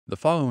The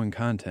following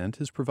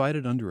content is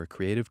provided under a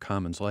Creative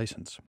Commons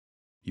license.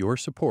 Your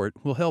support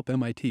will help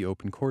MIT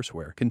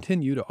OpenCourseware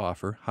continue to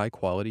offer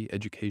high-quality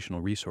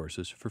educational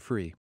resources for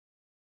free.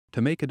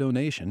 To make a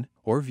donation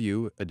or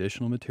view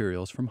additional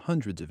materials from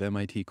hundreds of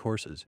MIT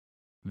courses,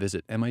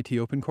 visit MIT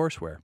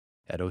OpenCourseware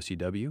at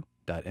ocw.mit.edu.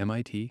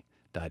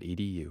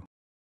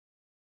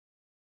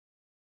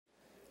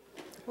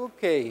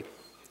 Okay,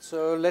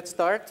 so let's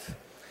start.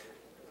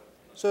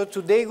 So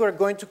today we're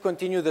going to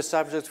continue the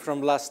subject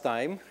from last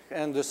time,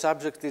 and the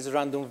subject is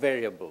random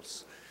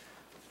variables.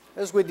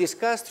 As we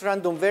discussed,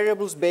 random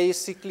variables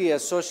basically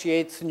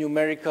associate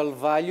numerical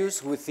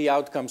values with the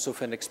outcomes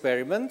of an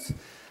experiment,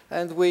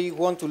 and we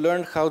want to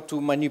learn how to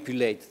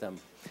manipulate them.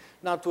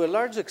 Now, to a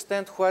large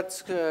extent,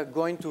 what's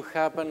going to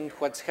happen,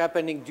 what's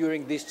happening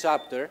during this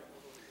chapter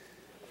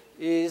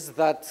is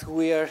that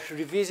we are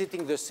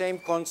revisiting the same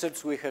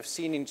concepts we have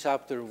seen in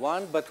chapter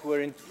 1, but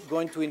we're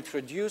going to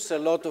introduce a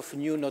lot of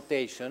new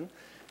notation,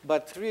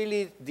 but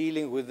really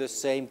dealing with the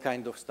same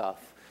kind of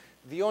stuff.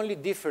 The only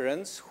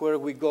difference where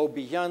we go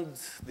beyond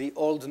the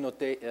old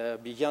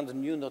beyond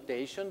new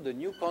notation, the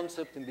new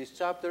concept in this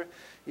chapter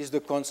is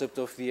the concept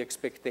of the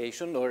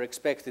expectation or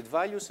expected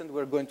values, and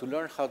we're going to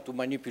learn how to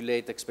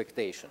manipulate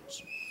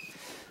expectations.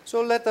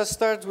 So let us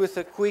start with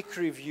a quick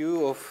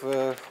review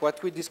of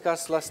what we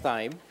discussed last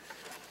time.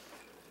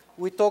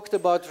 We talked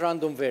about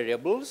random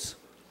variables.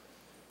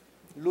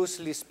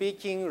 Loosely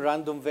speaking,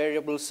 random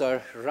variables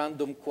are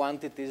random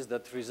quantities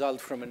that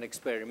result from an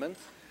experiment.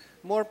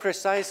 More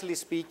precisely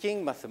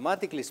speaking,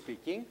 mathematically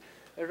speaking,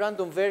 a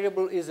random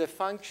variable is a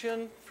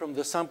function from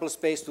the sample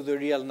space to the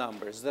real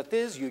numbers. That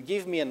is, you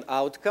give me an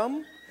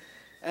outcome,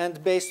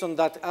 and based on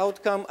that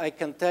outcome, I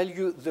can tell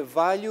you the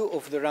value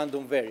of the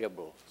random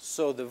variable.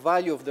 So the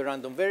value of the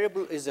random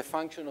variable is a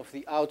function of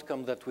the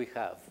outcome that we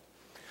have.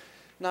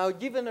 Now,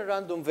 given a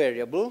random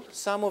variable,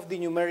 some of the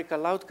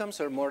numerical outcomes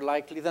are more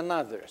likely than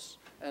others.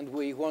 And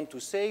we want to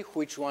say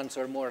which ones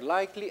are more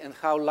likely and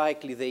how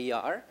likely they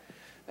are.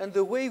 And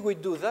the way we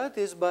do that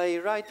is by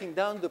writing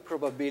down the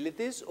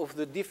probabilities of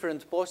the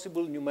different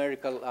possible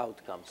numerical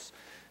outcomes.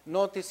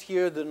 Notice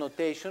here the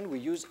notation. We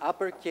use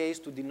uppercase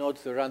to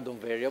denote the random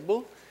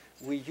variable.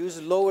 We use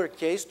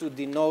lowercase to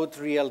denote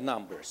real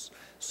numbers.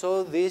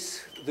 So the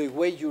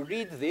way you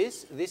read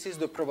this is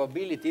the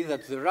probability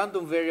that the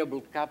random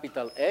variable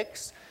capital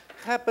X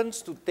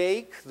happens to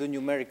take the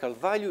numerical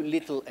value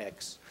little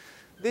x.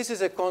 This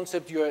is a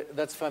concept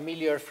that's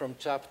familiar from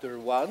chapter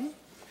 1.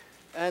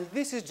 And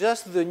this is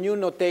just the new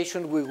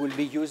notation we will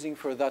be using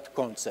for that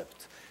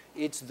concept.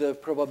 It's the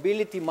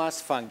probability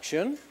mass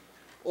function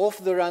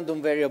of the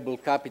random variable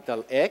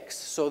capital X.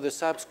 So the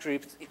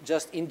subscript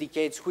just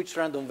indicates which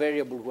random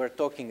variable we're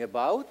talking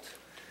about.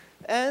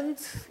 And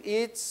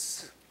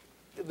it's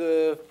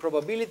the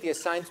probability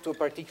assigned to a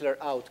particular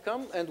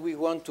outcome. And we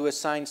want to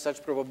assign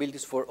such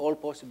probabilities for all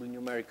possible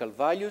numerical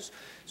values.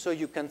 So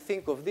you can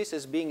think of this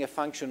as being a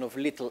function of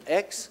little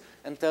x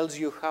and tells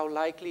you how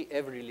likely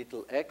every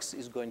little x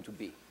is going to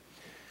be.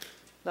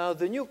 Now,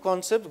 the new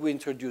concept we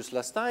introduced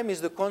last time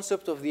is the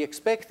concept of the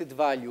expected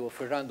value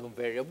of a random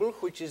variable,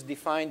 which is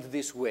defined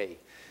this way.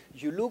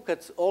 You look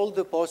at all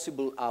the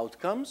possible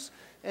outcomes,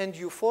 and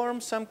you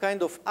form some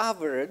kind of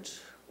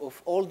average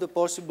of all the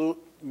possible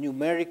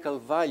numerical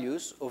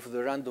values of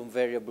the random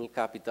variable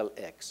capital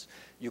X.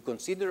 You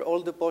consider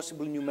all the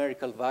possible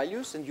numerical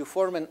values, and you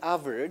form an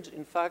average.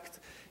 In fact,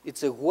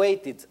 it's a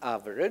weighted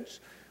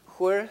average,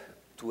 where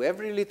to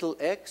every little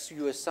x,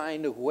 you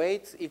assign a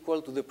weight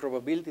equal to the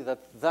probability that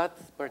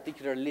that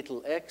particular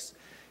little x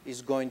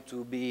is going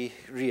to be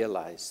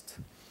realized.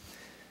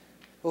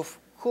 Of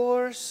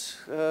course,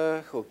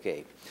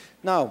 OK.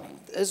 Now,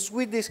 as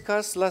we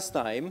discussed last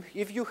time,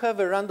 if you have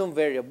a random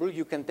variable,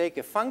 you can take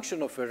a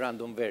function of a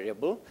random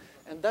variable,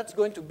 and that's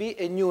going to be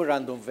a new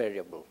random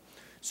variable.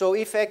 So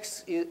if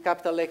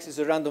capital X is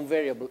a random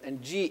variable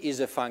and g is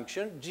a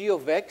function, g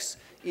of x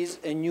is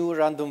a new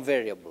random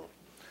variable.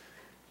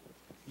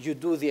 You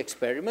do the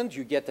experiment,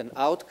 you get an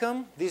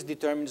outcome. This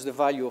determines the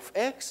value of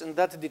x, and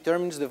that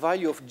determines the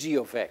value of g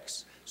of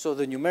x. So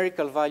the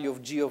numerical value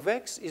of g of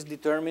x is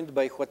determined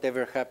by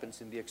whatever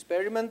happens in the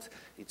experiment.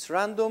 It's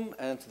random,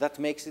 and that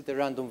makes it a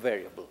random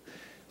variable.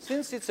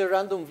 Since it's a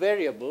random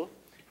variable,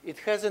 it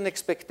has an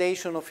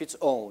expectation of its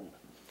own.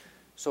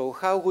 So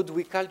how would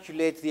we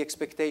calculate the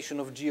expectation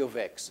of g of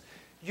x?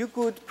 You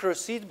could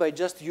proceed by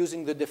just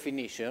using the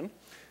definition,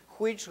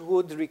 which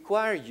would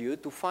require you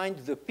to find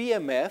the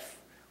PMF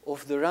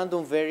of the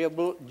random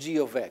variable g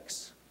of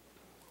x.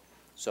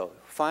 So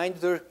find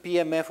the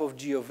PMF of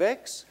g of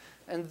x,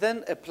 and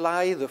then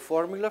apply the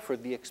formula for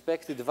the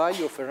expected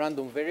value of a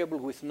random variable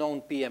with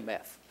known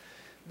PMF.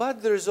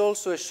 But there's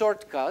also a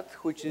shortcut,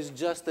 which is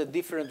just a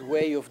different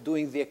way of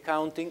doing the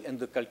accounting and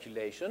the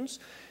calculations,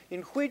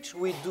 in which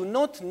we do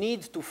not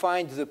need to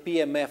find the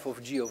PMF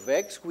of g of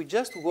x. We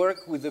just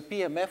work with the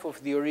PMF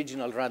of the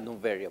original random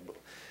variable.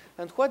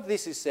 And what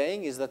this is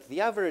saying is that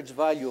the average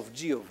value of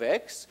g of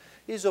x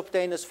is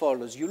obtained as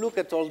follows. You look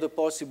at all the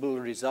possible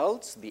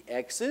results, the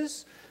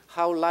x's,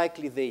 how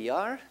likely they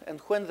are, and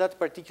when that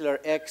particular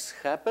x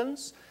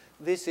happens,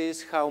 this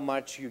is how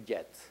much you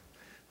get.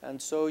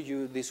 And so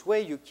this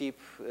way you keep,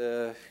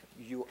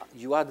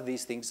 you add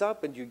these things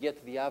up and you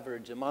get the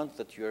average amount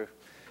that you're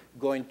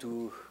going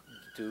to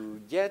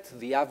get,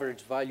 the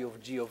average value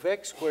of g of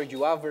x, where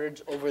you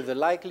average over the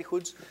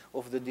likelihoods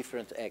of the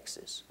different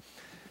x's.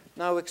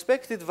 Now,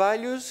 expected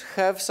values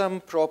have some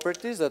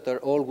properties that are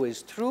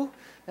always true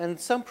and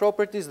some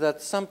properties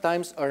that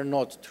sometimes are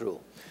not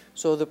true.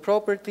 So the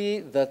property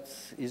that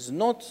is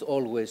not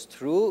always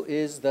true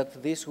is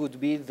that this would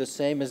be the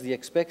same as the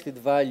expected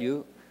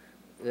value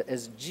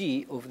as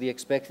g of the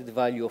expected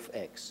value of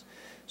x.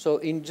 So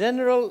in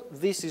general,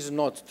 this is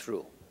not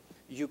true.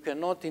 You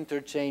cannot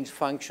interchange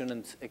function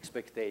and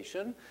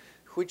expectation,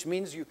 which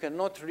means you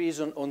cannot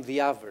reason on the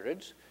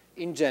average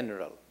in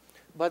general.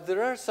 But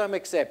there are some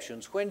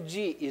exceptions. When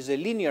g is a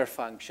linear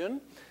function,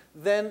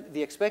 then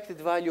the expected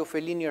value of a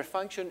linear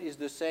function is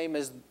the same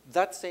as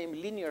that same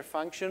linear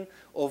function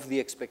of the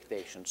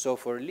expectation. So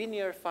for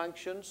linear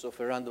functions of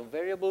a random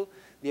variable,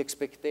 the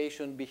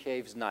expectation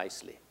behaves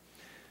nicely.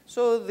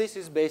 So this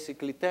is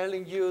basically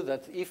telling you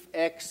that if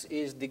x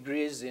is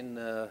degrees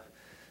in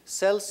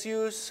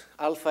Celsius,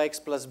 alpha x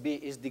plus b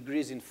is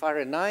degrees in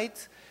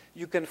Fahrenheit,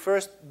 you can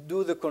first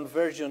do the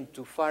conversion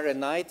to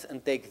Fahrenheit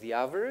and take the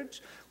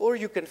average, or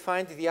you can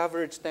find the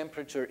average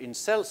temperature in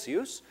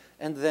Celsius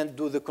and then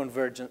do the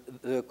conversion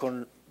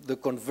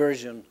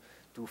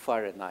to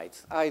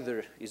Fahrenheit.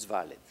 Either is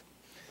valid.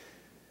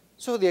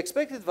 So the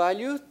expected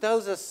value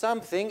tells us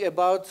something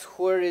about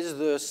where is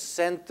the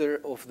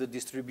center of the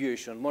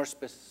distribution, more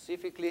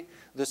specifically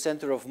the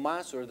center of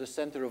mass or the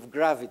center of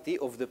gravity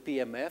of the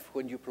PMF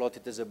when you plot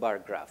it as a bar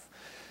graph.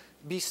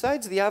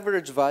 Besides the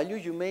average value,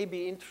 you may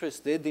be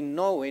interested in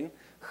knowing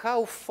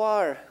how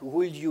far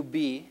will you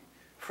be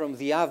from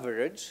the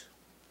average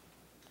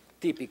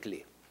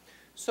typically.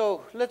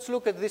 So let's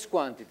look at this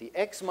quantity,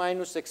 x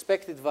minus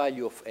expected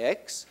value of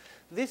x.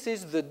 This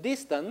is the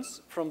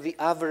distance from the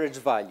average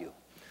value.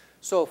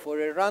 So for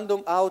a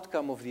random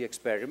outcome of the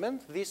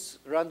experiment, this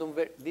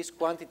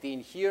quantity in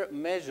here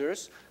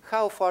measures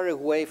how far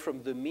away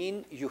from the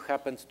mean you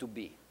happen to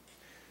be.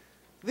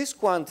 This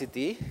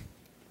quantity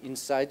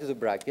inside the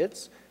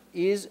brackets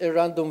is a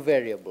random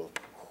variable.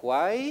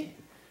 Why?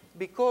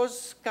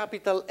 Because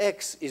capital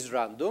X is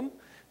random,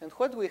 and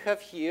what we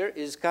have here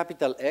is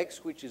capital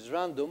X, which is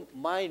random,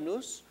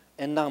 minus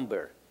a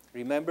number.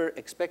 Remember,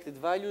 expected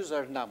values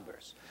are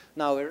numbers.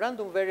 Now, a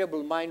random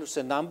variable minus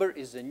a number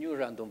is a new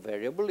random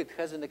variable. It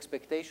has an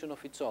expectation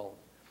of its own.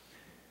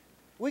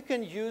 We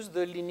can use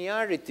the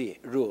linearity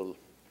rule.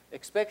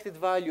 Expected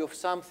value of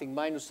something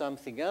minus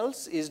something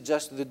else is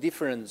just the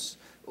difference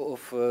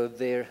of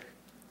their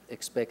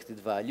expected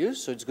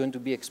values. So it's going to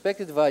be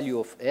expected value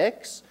of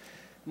x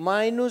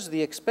minus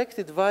the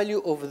expected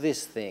value of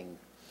this thing.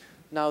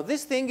 Now,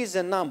 this thing is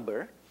a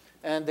number,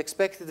 and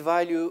expected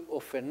value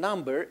of a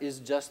number is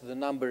just the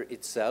number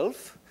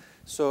itself.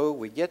 So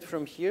we get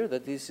from here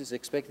that this is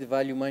expected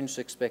value minus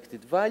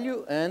expected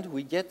value, and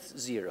we get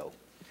 0.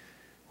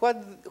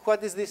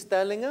 What is this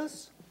telling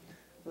us?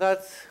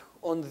 That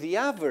on the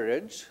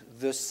average,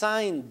 the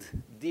signed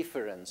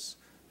difference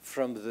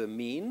from the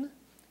mean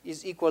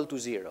is equal to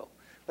 0.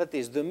 That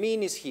is, the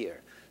mean is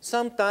here.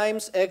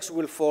 Sometimes x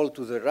will fall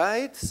to the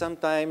right,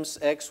 sometimes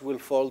x will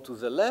fall to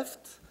the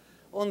left.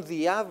 On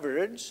the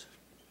average,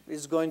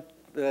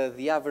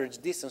 the average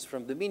distance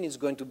from the mean is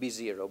going to be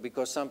 0,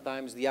 because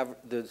sometimes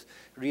the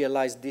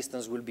realized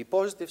distance will be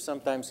positive,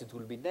 sometimes it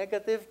will be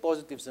negative.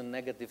 Positives and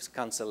negatives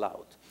cancel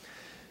out.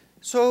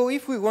 So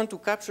if we want to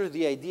capture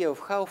the idea of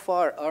how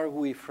far are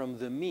we from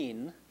the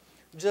mean,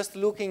 just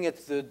looking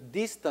at the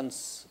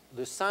distance,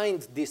 the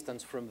signed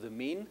distance from the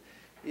mean,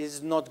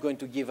 is not going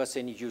to give us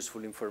any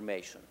useful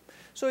information.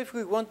 So if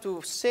we want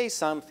to say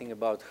something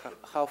about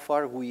how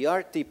far we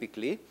are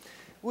typically,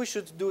 we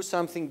should do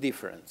something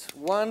different.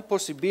 One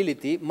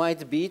possibility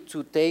might be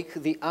to take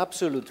the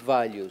absolute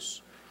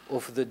values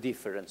of the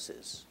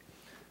differences.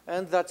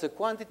 And that's a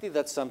quantity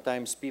that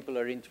sometimes people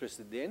are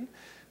interested in.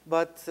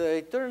 But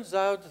it turns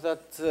out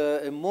that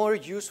a more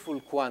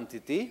useful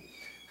quantity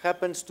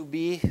happens to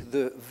be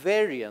the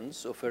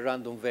variance of a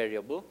random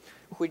variable,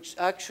 which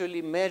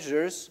actually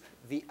measures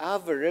the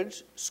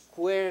average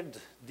squared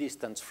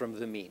distance from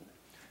the mean.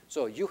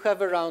 So you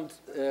have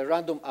a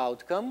random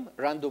outcome,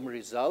 random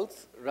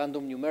result,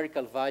 random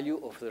numerical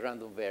value of the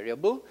random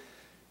variable.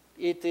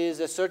 It is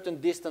a certain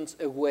distance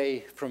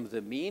away from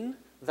the mean.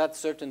 That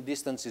certain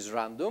distance is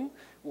random.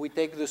 We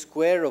take the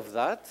square of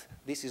that.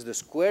 This is the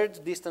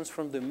squared distance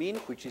from the mean,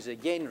 which is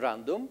again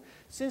random.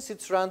 Since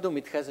it's random,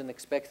 it has an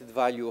expected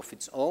value of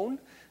its own.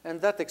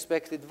 And that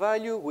expected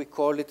value, we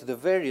call it the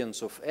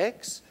variance of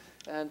x.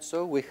 And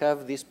so we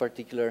have this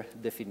particular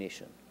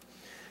definition.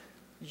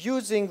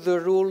 Using the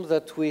rule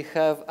that we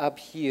have up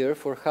here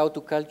for how to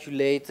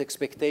calculate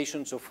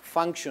expectations of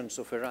functions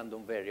of a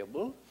random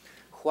variable,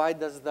 why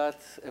does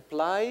that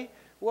apply?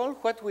 Well,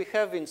 what we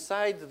have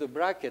inside the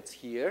brackets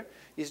here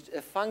is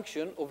a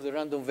function of the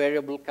random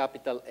variable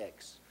capital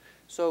X.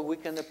 So we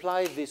can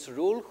apply this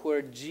rule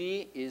where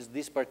g is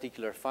this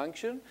particular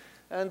function.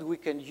 And we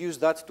can use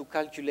that to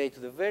calculate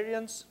the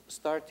variance,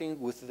 starting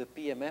with the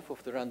PMF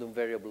of the random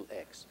variable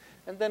x.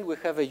 And then we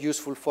have a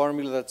useful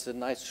formula that's a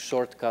nice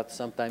shortcut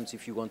sometimes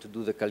if you want to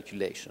do the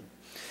calculation.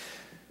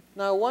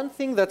 Now, one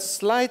thing that's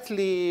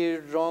slightly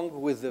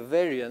wrong with the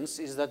variance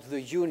is that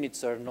the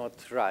units are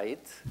not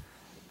right.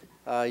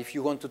 If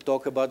you want to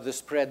talk about the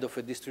spread of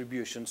a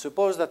distribution.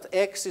 Suppose that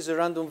x is a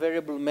random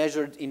variable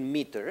measured in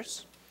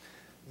meters.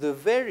 The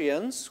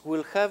variance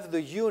will have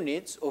the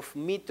units of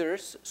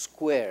meters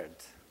squared.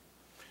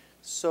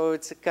 So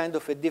it's a kind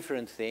of a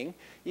different thing.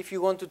 If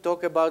you want to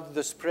talk about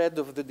the spread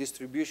of the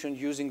distribution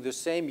using the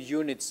same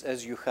units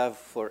as you have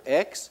for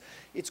x,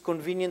 it's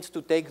convenient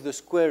to take the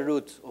square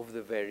root of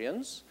the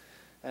variance.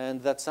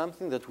 And that's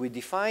something that we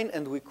define,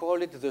 and we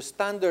call it the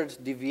standard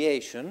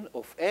deviation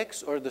of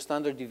x, or the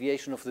standard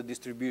deviation of the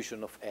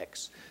distribution of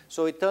x.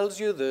 So it tells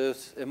you the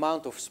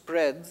amount of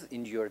spread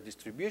in your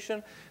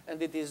distribution,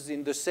 and it is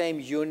in the same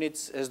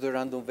units as the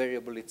random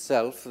variable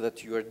itself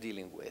that you are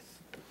dealing with.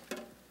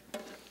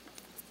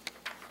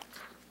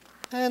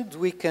 And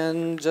we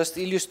can just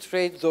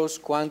illustrate those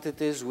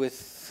quantities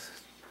with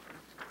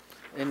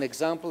an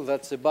example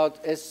that's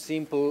about as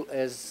simple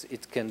as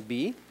it can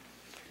be.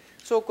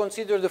 So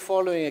consider the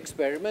following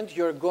experiment.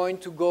 You're going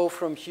to go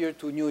from here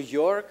to New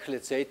York,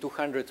 let's say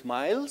 200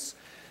 miles,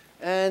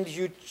 and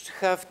you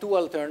have two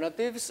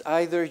alternatives.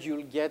 Either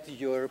you'll get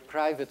your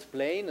private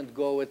plane and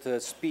go at a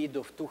speed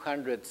of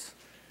 200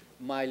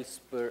 miles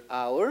per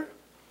hour,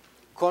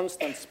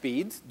 constant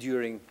speed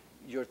during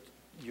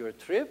your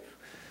trip,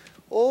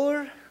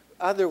 or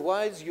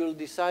otherwise you'll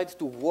decide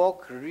to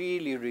walk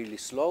really, really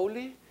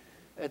slowly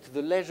at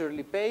the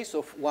leisurely pace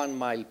of 1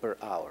 mile per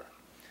hour.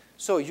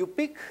 So you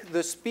pick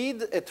the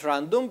speed at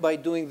random by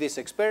doing this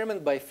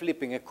experiment, by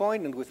flipping a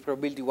coin, and with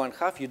probability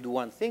 1/2, you do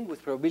one thing.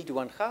 With probability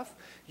 1/2,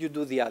 you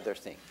do the other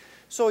thing.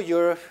 So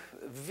your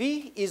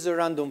v is a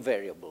random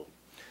variable.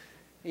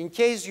 In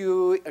case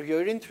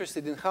you're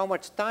interested in how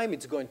much time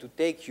it's going to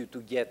take you to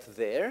get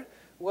there,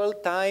 well,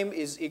 time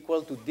is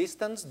equal to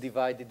distance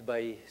divided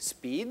by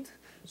speed.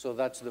 So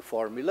that's the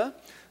formula.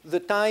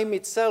 The time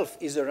itself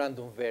is a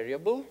random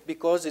variable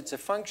because it's a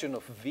function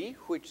of v,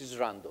 which is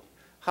random.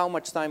 How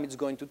much time it's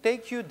going to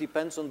take you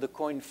depends on the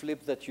coin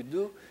flip that you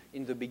do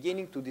in the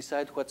beginning to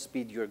decide what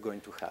speed you're going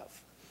to have.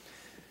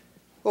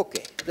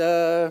 Okay,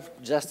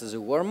 just as a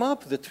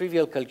warm-up, the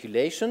trivial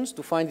calculations.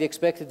 To find the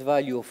expected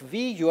value of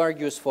v, you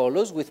argue as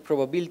follows. With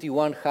probability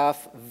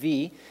 1/2,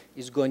 v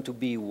is going to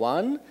be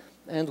 1.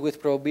 And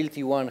with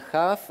probability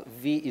 1/2,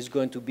 v is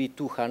going to be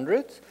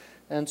 200.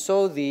 And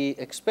so the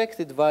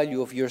expected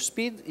value of your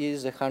speed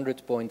is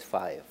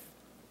 100.5.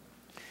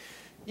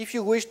 If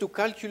you wish to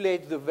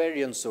calculate the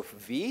variance of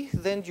v,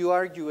 then you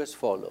argue as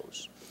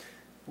follows.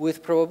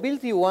 With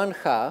probability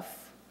 1/2,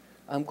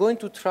 I'm going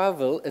to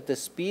travel at a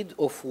speed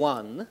of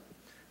 1,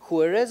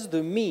 whereas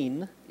the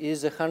mean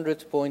is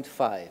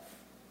 100.5.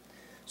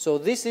 So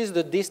this is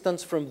the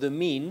distance from the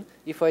mean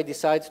if I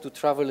decide to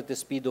travel at a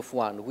speed of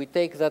 1. We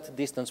take that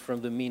distance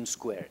from the mean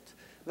squared.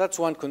 That's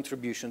one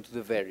contribution to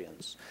the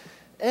variance.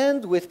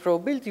 And with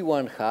probability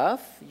 1/2,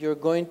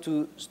 you're going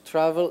to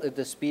travel at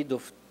a speed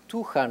of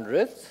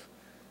 200,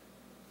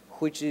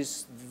 which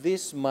is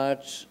this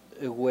much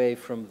away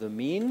from the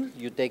mean.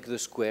 You take the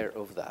square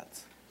of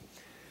that.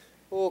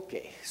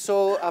 Okay,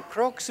 so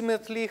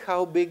approximately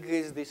how big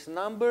is this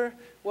number?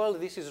 Well,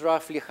 this is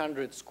roughly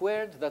 100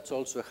 squared. That's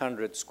also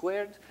 100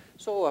 squared.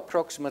 So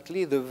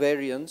approximately the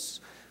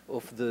variance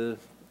of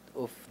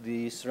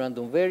this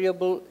random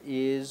variable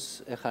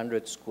is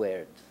 100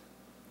 squared.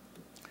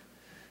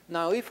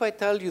 Now, if I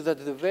tell you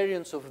that the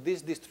variance of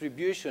this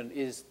distribution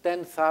is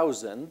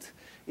 10,000,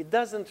 it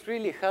doesn't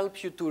really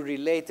help you to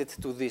relate it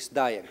to this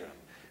diagram.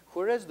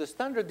 Whereas the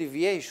standard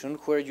deviation,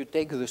 where you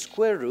take the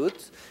square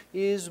root,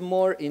 is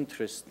more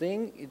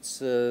interesting. It's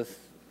the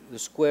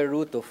square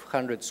root of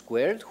 100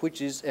 squared,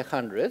 which is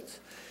 100.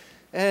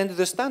 And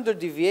the standard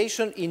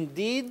deviation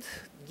indeed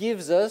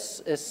gives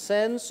us a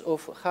sense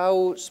of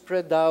how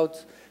spread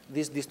out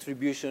this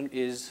distribution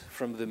is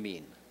from the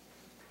mean.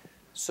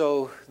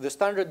 So the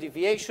standard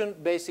deviation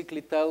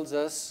basically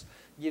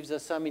gives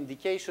us some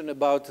indication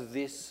about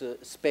this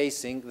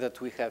spacing that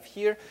we have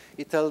here.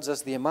 It tells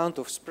us the amount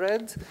of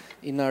spread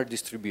in our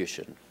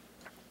distribution.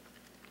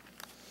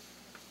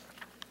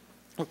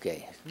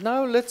 Okay,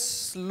 now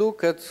let's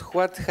look at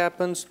what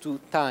happens to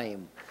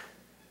time.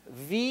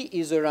 V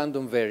is a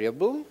random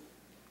variable.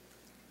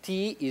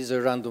 T is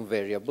a random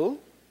variable.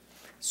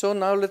 So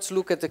now let's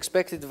look at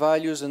expected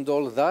values and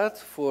all that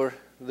for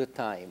the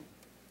time.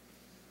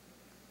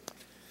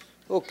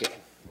 Okay.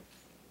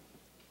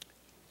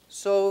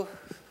 So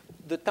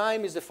the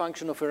time is a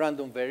function of a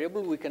random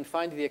variable. We can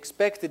find the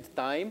expected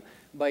time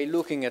by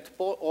looking at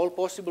all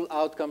possible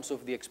outcomes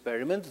of the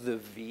experiment, the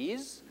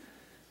V's,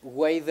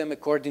 weigh them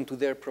according to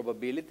their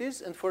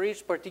probabilities, and for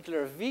each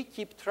particular V,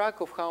 keep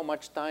track of how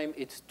much time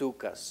it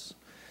took us.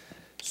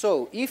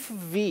 So if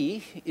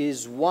V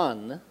is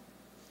 1,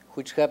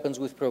 which happens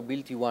with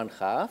probability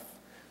 1/2,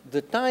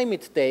 the time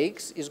it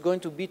takes is going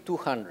to be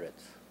 200.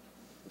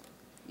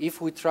 If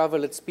we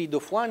travel at speed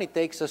of 1, it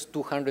takes us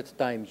 200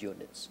 time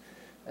units.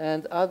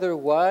 And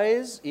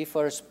otherwise, if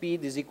our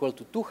speed is equal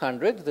to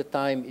 200, the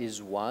time is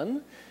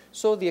 1.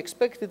 So the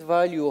expected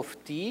value of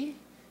t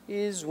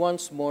is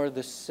once more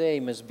the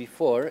same as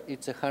before.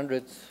 It's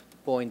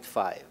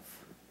 100.5.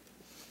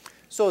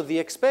 So the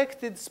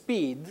expected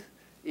speed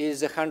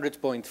is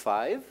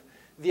 100.5.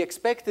 The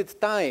expected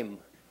time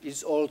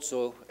is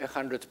also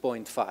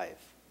 100.5.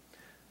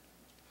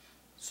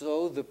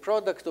 So the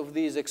product of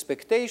these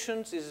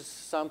expectations is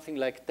something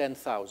like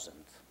 10,000.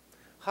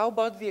 How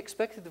about the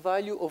expected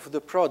value of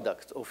the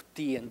product of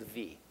t and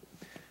v?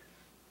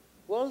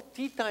 Well,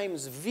 t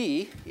times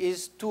v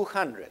is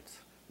 200.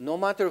 No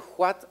matter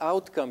what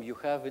outcome you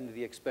have in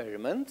the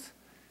experiment,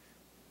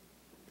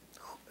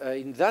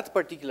 in that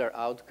particular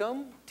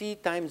outcome, t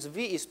times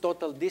v is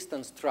total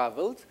distance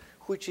traveled,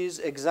 which is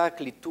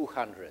exactly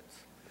 200.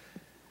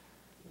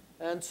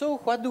 And so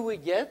what do we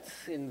get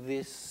in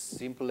this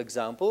simple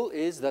example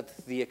is that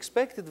the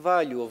expected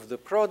value of the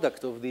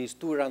product of these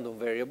two random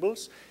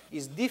variables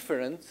is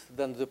different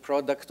than the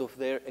product of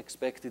their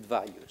expected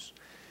values.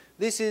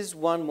 This is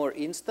one more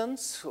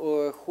instance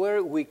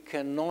where we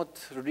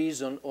cannot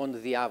reason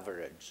on the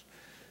average.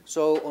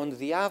 So on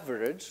the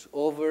average,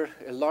 over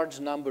a large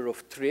number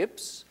of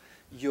trips,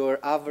 your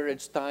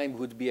average time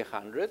would be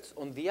 100.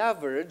 On the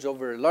average,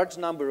 over a large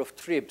number of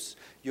trips,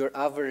 your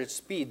average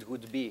speed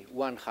would be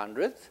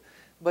 100.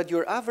 But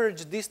your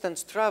average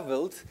distance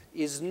traveled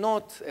is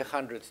not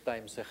 100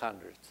 times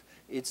 100.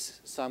 It's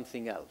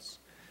something else.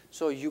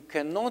 So you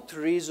cannot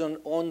reason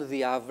on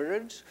the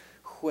average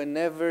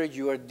whenever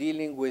you are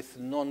dealing with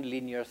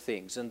nonlinear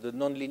things. And the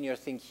nonlinear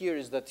thing here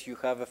is that you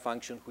have a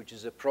function which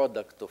is a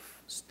product of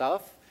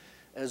stuff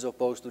as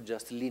opposed to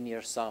just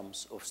linear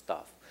sums of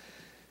stuff.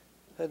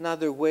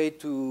 Another way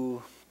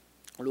to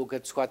look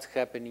at what's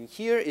happening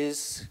here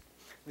is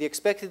the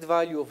expected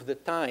value of the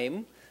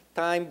time.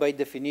 Time, by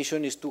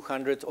definition, is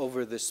 200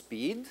 over the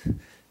speed.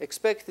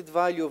 Expected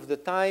value of the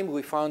time,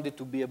 we found it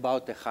to be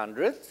about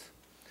 100.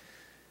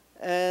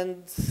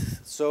 And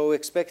so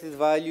expected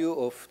value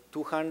of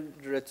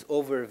 200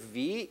 over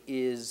v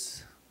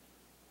is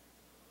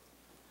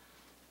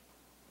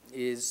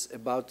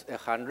about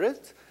 100.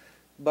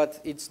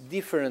 But it's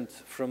different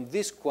from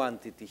this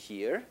quantity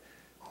here,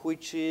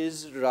 which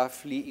is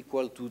roughly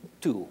equal to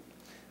 2,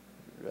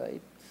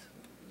 right?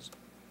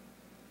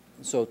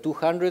 So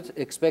 200,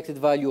 expected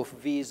value of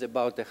v is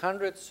about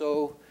 100,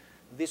 so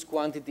this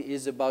quantity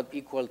is about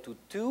equal to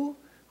 2,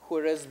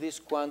 whereas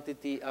this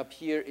quantity up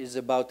here is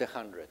about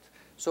 100.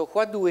 So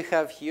what do we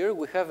have here?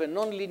 We have a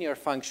nonlinear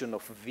function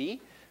of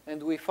v,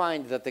 and we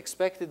find that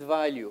expected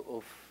value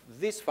of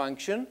this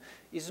function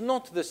is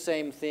not the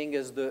same thing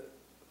as the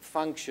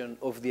function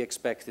of the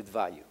expected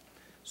value.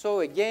 So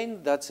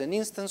again, that's an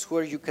instance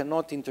where you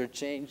cannot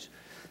interchange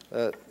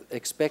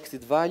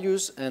expected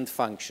values and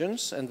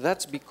functions, and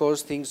that's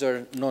because things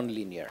are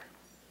nonlinear.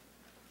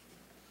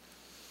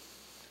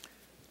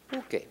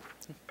 Okay,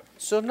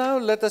 so now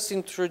let us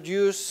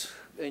introduce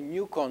a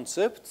new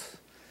concept,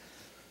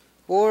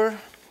 or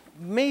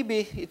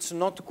maybe it's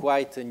not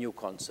quite a new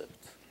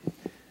concept.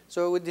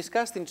 So we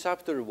discussed in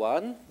chapter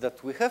 1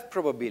 that we have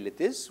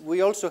probabilities,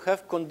 we also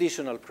have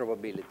conditional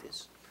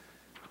probabilities.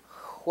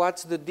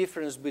 What's the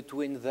difference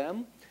between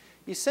them?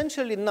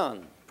 Essentially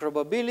none.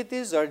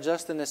 Probabilities are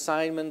just an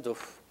assignment of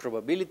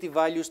probability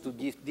values to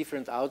give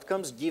different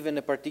outcomes given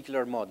a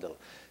particular model.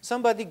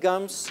 Somebody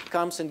comes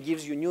and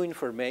gives you new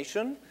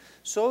information,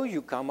 so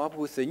you come up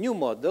with a new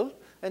model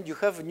and you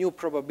have new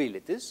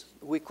probabilities.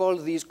 We call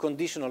these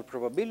conditional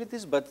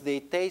probabilities, but they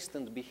taste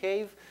and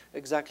behave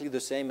exactly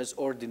the same as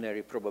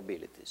ordinary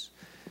probabilities.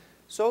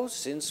 So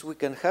since we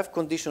can have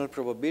conditional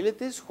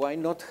probabilities, why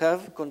not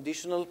have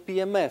conditional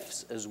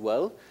PMFs as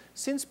well,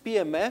 since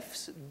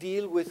PMFs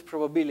deal with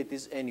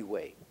probabilities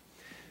anyway.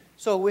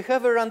 So we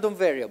have a random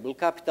variable,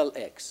 capital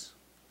X.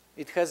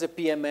 It has a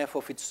PMF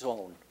of its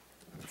own.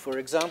 For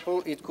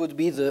example, it could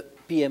be the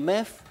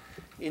PMF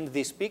in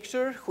this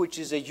picture, which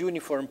is a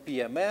uniform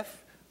PMF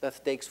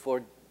that takes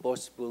 4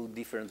 possible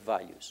different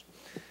values.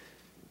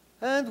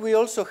 And we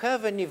also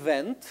have an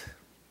event,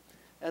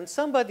 and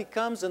somebody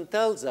comes and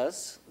tells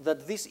us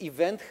that this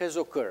event has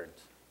occurred.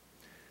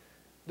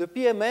 The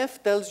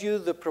PMF tells you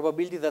the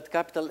probability that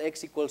capital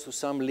X equals to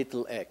some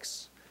little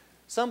x.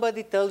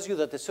 Somebody tells you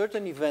that a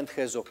certain event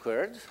has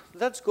occurred.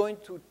 That's going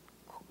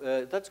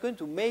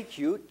to make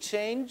you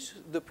change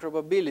the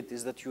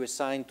probabilities that you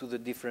assign to the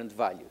different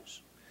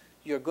values.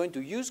 You're going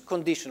to use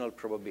conditional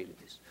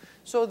probabilities.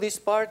 So this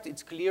part,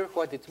 it's clear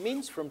what it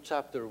means from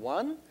chapter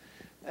 1.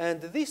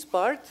 And this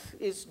part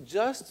is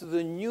just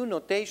the new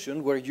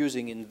notation we're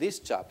using in this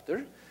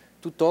chapter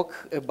to talk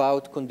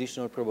about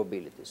conditional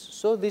probabilities.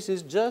 So this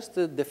is just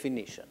a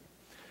definition.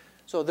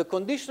 So the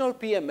conditional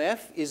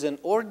PMF is an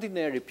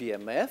ordinary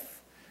PMF,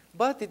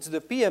 but it's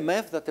the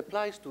PMF that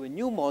applies to a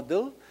new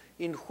model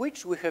in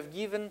which we have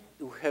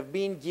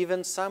been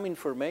given some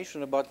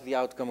information about the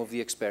outcome of the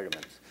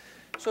experiment.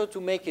 So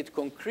to make it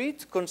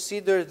concrete,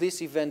 consider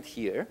this event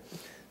here.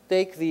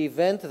 Take the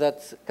event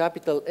that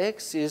capital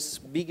X is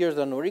bigger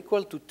than or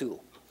equal to 2.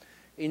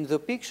 In the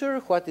picture,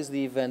 what is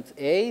the event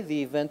A?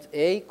 The event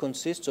A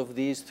consists of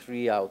these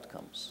three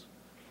outcomes.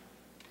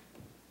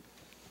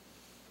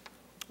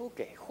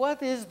 Okay,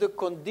 what is the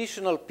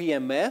conditional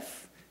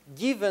PMF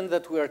given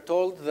that we are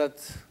told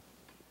that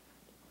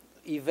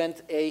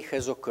event A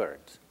has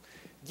occurred?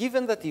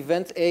 Given that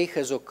event A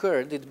has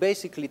occurred, it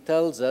basically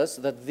tells us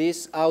that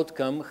this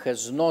outcome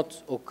has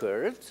not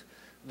occurred.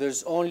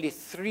 There's only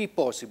three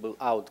possible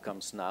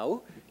outcomes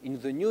now. In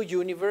the new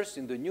universe,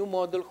 in the new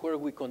model where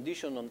we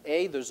condition on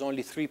A, there's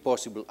only three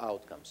possible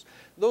outcomes.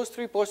 Those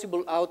three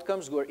possible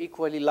outcomes were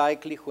equally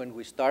likely when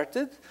we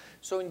started.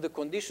 So in the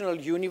conditional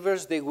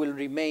universe, they will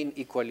remain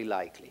equally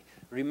likely.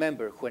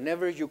 Remember,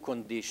 whenever you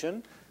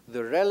condition,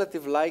 the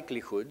relative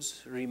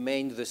likelihoods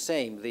remain the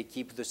same. They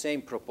keep the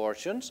same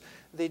proportions.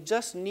 They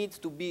just need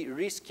to be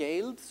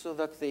rescaled so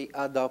that they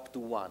add up to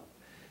 1.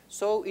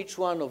 So each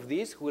one of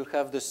these will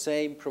have the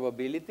same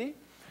probability.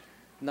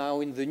 Now,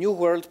 in the new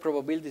world,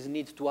 probabilities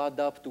need to add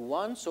up to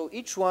 1. So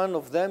each one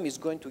of them is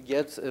going to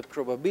get a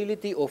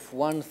probability of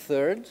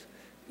 1/3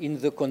 in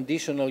the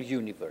conditional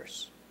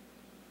universe.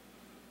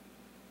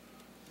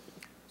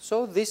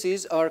 So this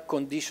is our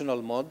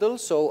conditional model.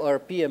 So our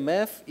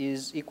PMF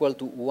is equal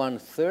to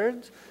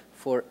 1/3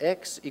 for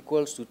x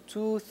equals to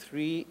 2,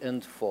 3,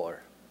 and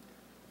 4.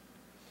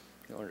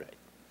 All right.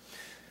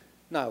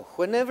 Now,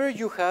 whenever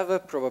you have a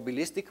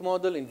probabilistic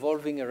model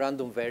involving a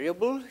random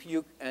variable,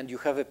 and you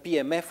have a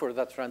PMF for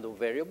that random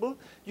variable,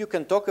 you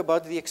can talk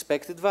about the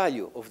expected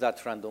value of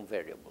that random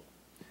variable.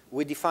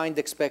 We defined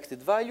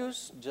expected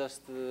values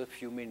just a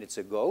few minutes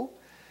ago.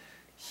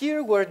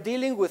 Here we're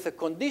dealing with a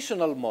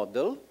conditional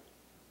model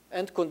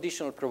and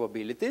conditional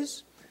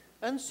probabilities.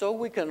 And so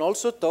we can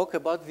also talk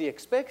about the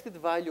expected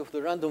value of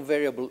the random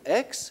variable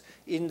x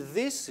in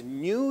this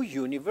new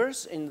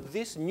universe, in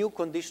this new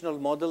conditional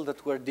model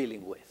that we're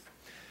dealing with.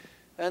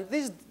 And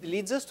this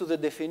leads us to the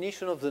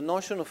definition of the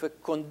notion of a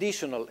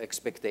conditional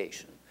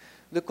expectation.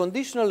 The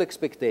conditional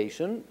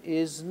expectation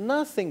is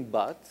nothing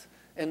but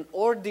an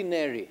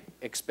ordinary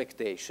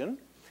expectation,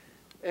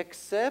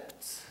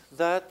 except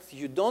that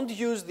you don't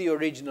use the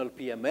original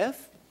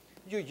PMF,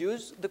 you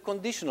use the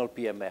conditional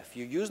PMF.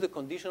 You use the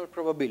conditional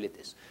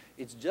probabilities.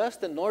 It's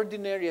just an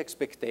ordinary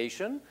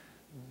expectation,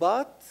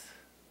 but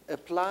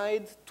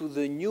applied to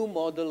the new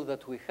model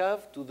that we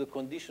have, to the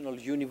conditional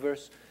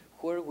universe,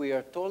 where we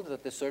are told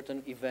that a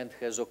certain event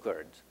has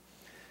occurred.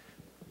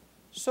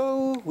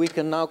 So we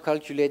can now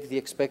calculate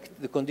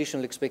the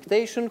conditional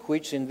expectation,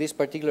 which in this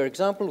particular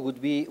example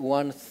would be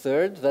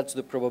 1/3. That's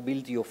the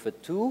probability of a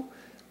 2,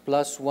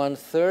 plus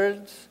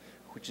 1/3,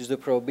 which is the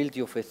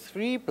probability of a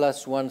 3,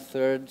 plus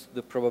 1/3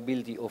 the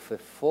probability of a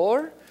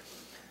 4.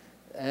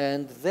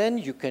 And then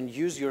you can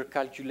use your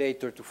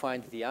calculator to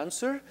find the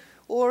answer,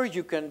 or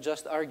you can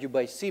just argue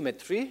by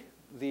symmetry.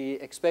 The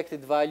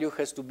expected value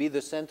has to be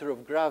the center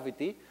of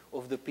gravity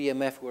of the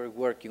PMF we're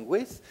working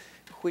with,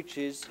 which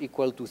is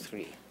equal to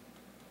 3.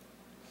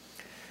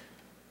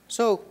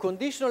 So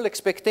conditional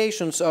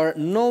expectations are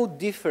no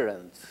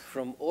different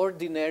from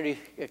ordinary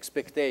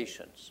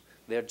expectations.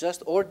 They're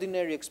just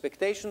ordinary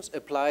expectations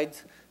applied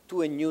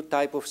to a new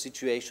type of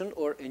situation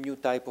or a new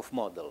type of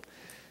model.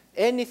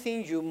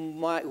 Anything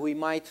we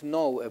might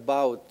know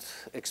about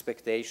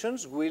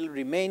expectations will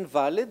remain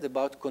valid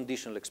about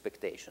conditional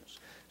expectations.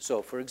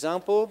 So, for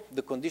example,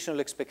 the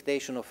conditional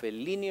expectation of a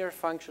linear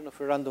function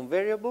of a random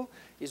variable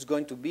is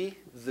going to be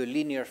the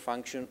linear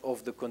function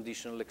of the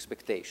conditional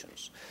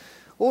expectations.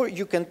 Or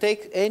you can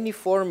take any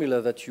formula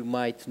that you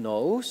might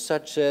know,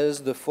 such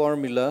as the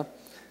formula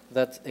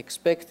that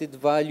expected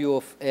value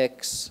of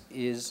x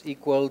is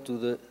equal to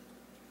the,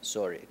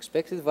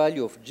 expected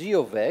value of g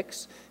of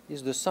x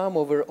is the sum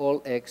over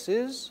all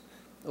x's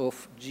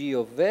of g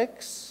of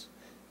x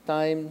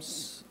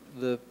times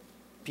the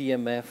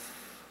PMF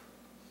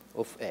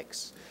of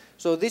x.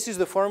 So this is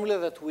the formula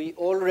that we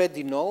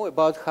already know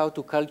about how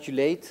to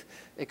calculate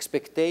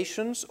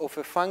expectations of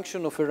a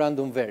function of a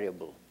random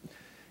variable.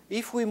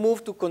 If we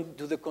move to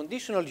the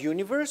conditional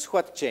universe,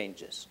 what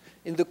changes?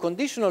 In the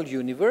conditional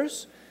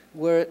universe,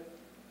 we're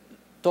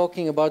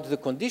talking about the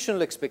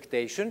conditional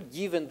expectation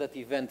given that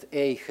event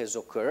A has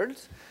occurred,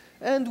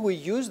 and we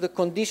use the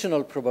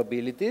conditional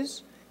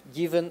probabilities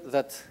given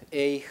that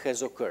A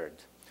has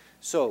occurred.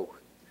 So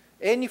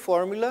any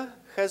formula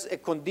has a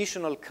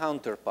conditional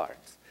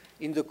counterpart.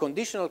 In the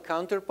conditional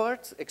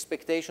counterpart,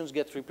 expectations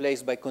get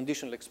replaced by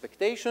conditional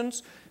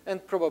expectations,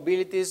 and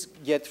probabilities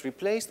get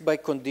replaced by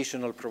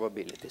conditional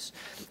probabilities.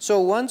 So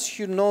once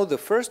you know the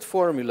first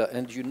formula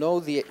and you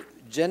know the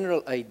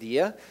general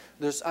idea,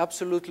 there's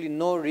absolutely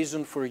no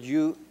reason for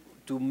you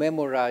to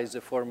memorize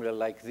a formula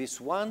like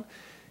this one.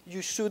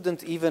 You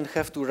shouldn't even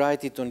have to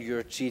write it on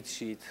your cheat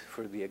sheet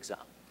for the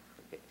exam.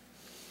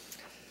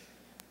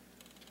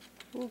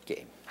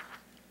 Okay.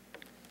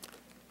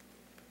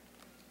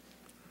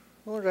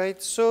 All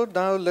right, so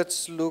now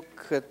let's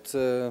look at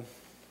an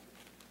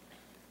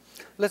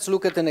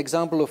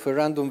example of a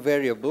random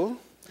variable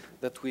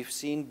that we've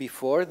seen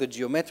before, the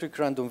geometric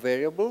random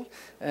variable,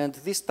 and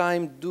this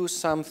time do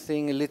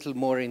something a little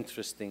more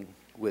interesting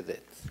with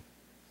it.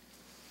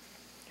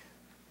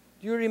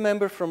 Do you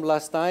remember from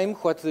last time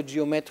what the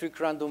geometric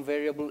random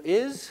variable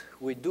is?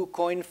 We do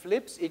coin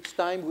flips. Each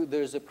time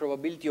there's a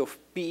probability of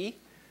P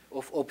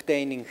of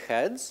obtaining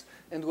heads.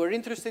 And we're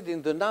interested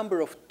in the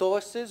number of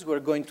tosses we're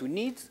going to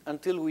need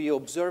until we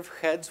observe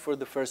heads for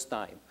the first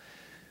time.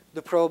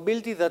 The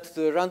probability that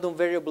the random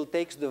variable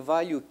takes the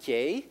value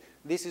k,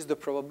 this is the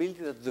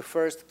probability that the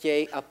first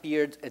k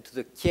appeared at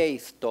the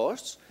kth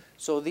toss.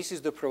 So this is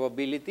the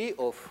probability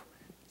of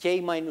k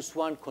minus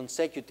 1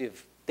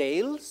 consecutive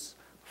tails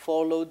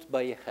followed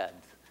by a head.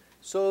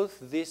 So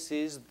this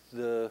is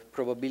the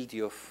probability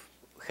of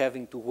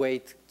having to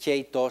wait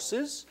k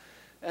tosses.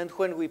 And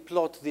when we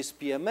plot this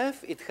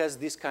PMF, it has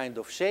this kind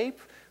of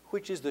shape,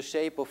 which is the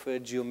shape of a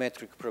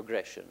geometric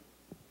progression.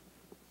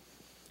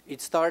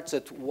 It starts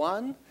at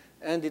 1,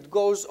 and it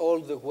goes all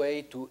the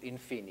way to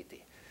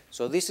infinity.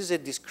 So this is a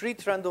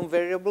discrete random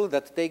variable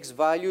that takes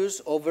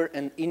values over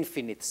an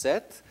infinite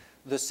set,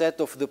 the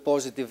set of the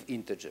positive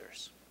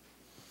integers.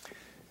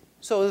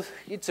 So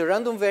it's a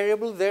random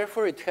variable,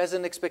 therefore it has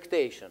an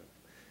expectation.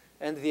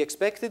 And the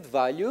expected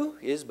value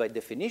is, by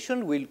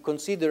definition, we'll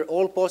consider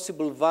all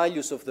possible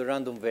values of the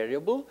random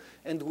variable,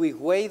 and we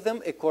weigh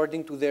them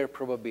according to their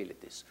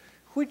probabilities,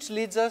 which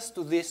leads us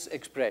to this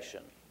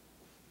expression.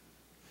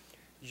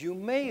 You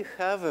may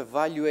have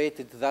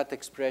evaluated that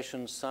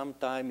expression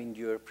sometime in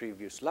your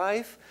previous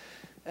life,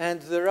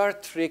 and there are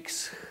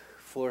tricks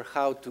for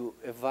how to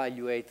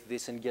evaluate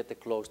this and get a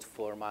closed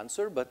form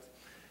answer, but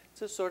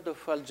it's a sort of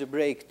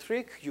algebraic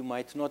trick. You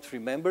might not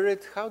remember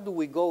it. How do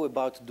we go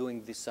about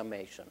doing this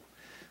summation?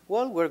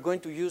 Well, we're going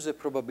to use a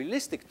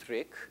probabilistic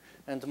trick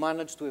and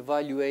manage to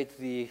evaluate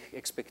the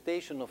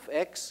expectation of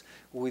x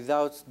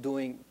without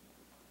doing,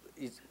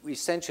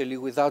 essentially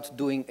without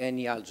doing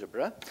any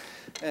algebra.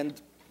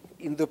 And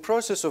in the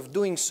process of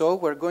doing so,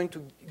 we're going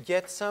to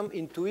get some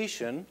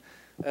intuition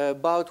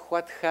about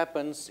what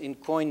happens in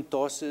coin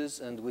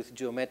tosses and with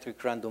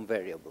geometric random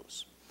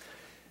variables.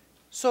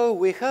 So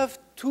we have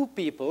two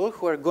people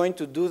who are going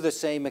to do the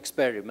same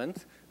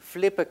experiment,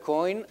 flip a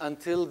coin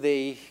until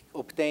they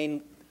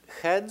obtain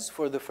heads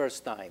for the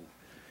first time.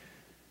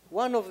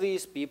 One of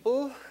these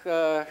people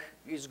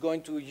is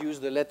going to use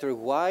the letter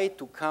y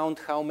to count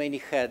how many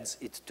heads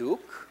it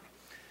took.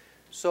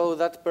 So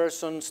that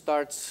person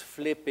starts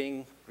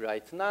flipping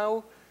right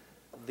now.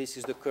 This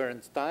is the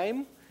current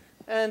time.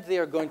 And they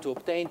are going to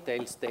obtain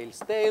tails,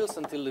 tails, tails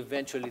until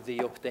eventually they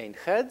obtain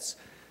heads.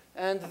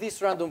 And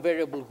this random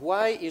variable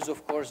y is,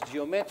 of course,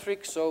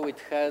 geometric, so it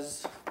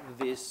has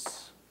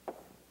this,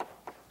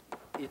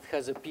 it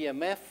has a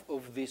PMF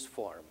of this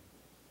form.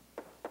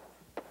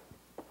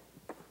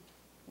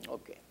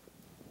 Okay.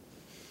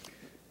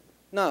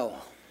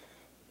 Now,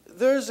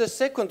 there's a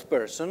second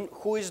person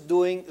who is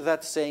doing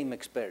that same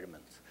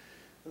experiment.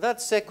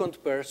 That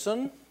second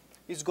person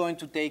is going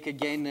to take,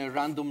 again, a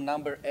random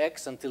number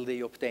x until they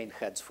obtain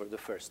heads for the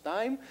first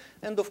time.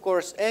 And, of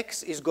course,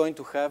 x is going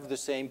to have the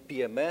same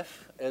PMF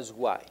as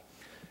y.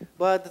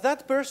 But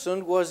that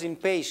person was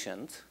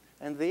impatient,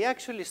 and they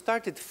actually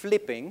started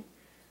flipping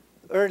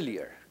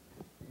earlier,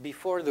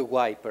 before the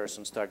y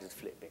person started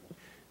flipping.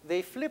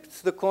 They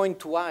flipped the coin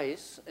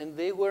twice, and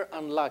they were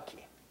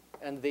unlucky.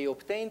 And they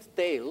obtained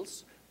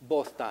tails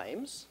both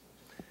times.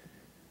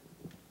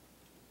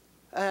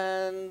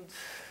 And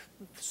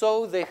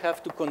so they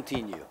have to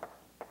continue.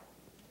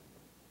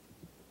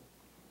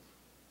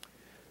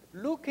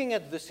 Looking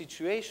at the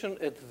situation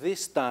at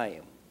this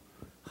time,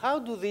 how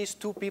do these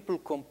two people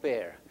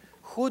compare?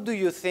 Who do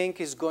you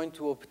think is going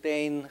to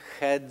obtain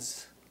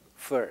heads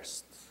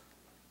first?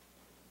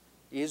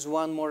 Is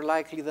one more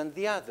likely than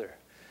the other?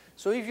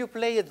 So if you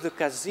play at the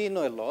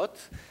casino a lot,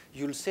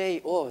 you'll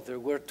say, oh, there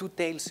were two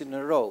tails in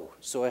a row,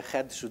 so a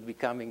head should be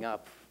coming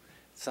up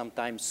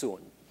sometime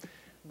soon.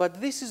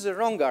 But this is a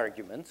wrong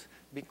argument,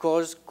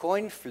 because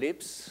coin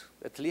flips,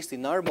 at least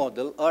in our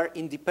model, are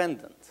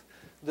independent.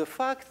 The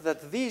fact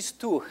that these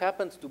two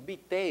happened to be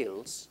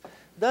tails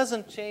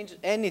doesn't change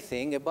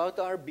anything about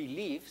our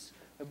beliefs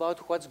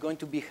about what's going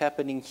to be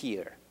happening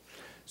here.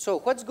 So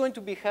what's going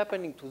to be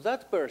happening to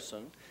that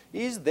person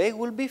is they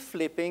will be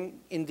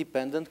flipping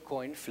independent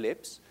coin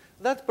flips.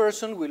 That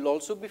person will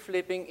also be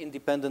flipping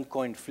independent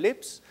coin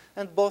flips,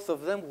 and both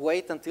of them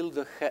wait until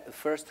the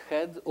first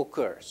head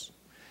occurs.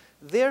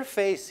 They're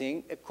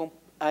facing an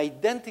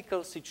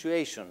identical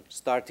situation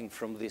starting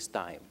from this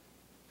time.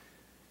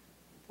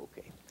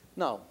 Okay.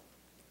 Now,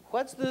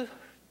 what's the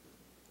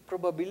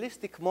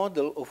probabilistic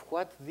model of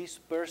what this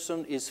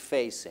person is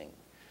facing?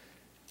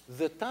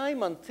 The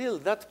time until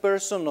that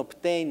person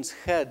obtains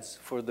heads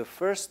for the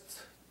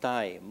first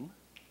time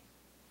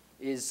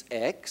is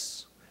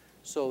x.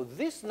 So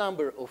this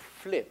number of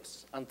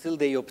flips until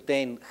they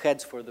obtain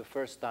heads for the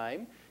first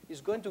time is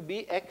going to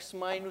be x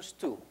minus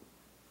 2.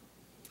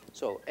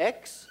 So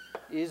x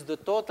is the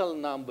total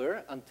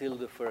number until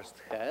the first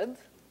head.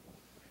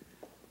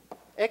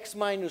 X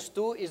minus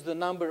 2 is the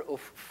number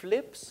of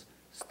flips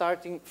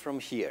starting from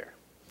here.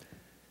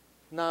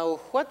 Now,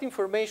 what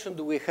information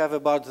do we have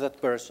about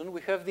that person? We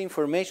have the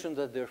information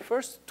that their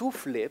first two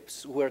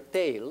flips were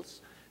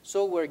tails,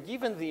 So we're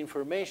given the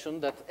information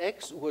that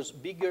x was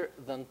bigger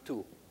than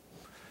 2.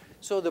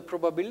 So the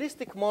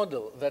probabilistic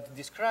model that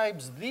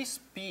describes this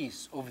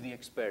piece of the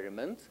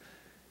experiment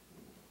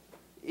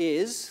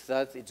is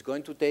that it's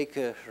going to take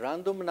a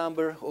random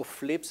number of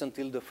flips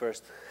until the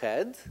first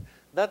head.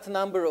 That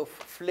number of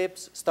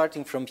flips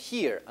starting from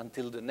here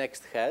until the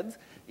next head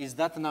is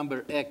that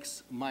number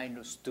x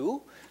minus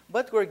 2.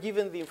 But we're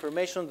given the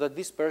information that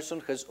this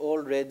person has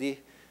already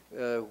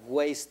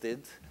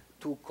wasted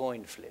 2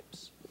 coin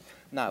flips.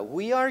 Now,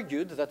 we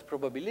argued that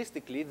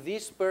probabilistically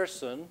this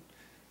person,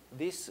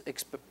 this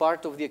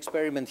part of the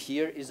experiment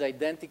here is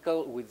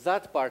identical with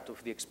that part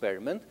of the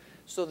experiment.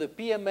 So the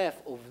PMF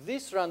of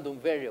this random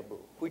variable,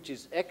 which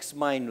is x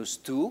minus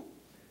 2,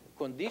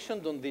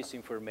 conditioned on this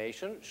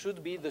information,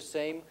 should be the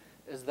same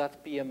as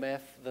that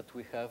PMF that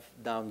we have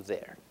down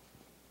there.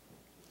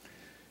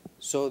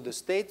 So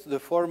the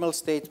formal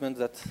statement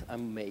that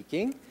I'm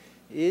making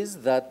is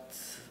that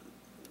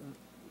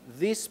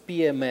this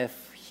PMF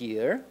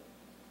here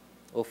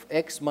of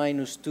x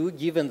minus 2,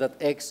 given that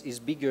x is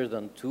bigger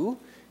than 2,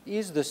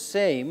 is the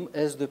same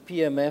as the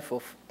PMF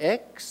of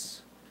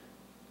x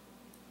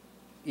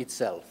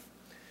itself.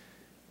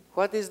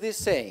 What is this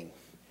saying?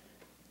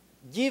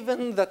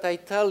 Given that I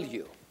tell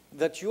you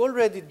that you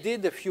already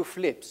did a few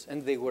flips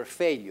and they were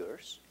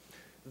failures,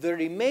 the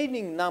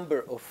remaining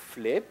number of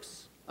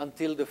flips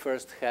until the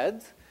first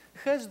head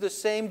has the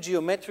same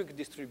geometric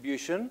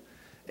distribution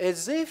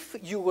as if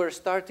you were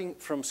starting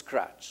from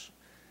scratch.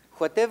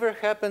 Whatever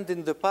happened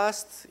in the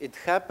past, it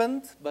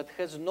happened, but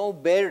has no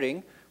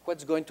bearing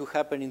what's going to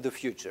happen in the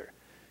future.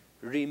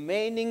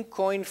 Remaining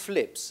coin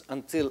flips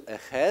until a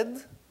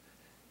head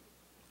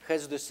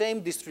has the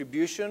same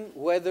distribution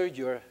whether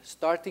you're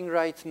starting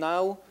right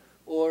now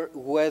or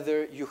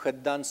whether you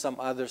had done some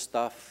other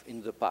stuff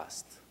in the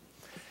past.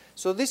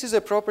 So this is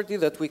a property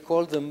that we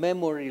call the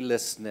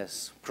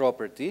memorylessness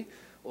property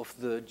of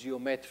the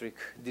geometric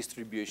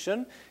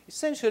distribution.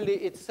 Essentially,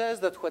 it says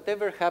that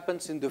whatever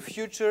happens in the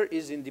future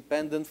is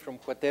independent from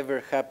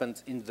whatever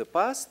happened in the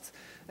past,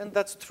 and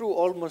that's true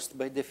almost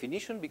by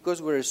definition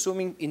because we're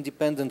assuming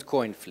independent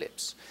coin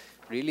flips.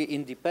 Really,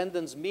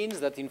 independence means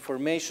that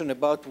information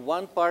about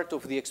one part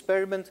of the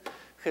experiment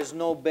has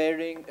no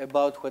bearing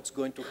about what's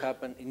going to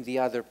happen in the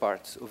other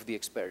part of the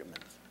experiment.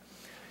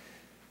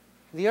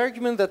 The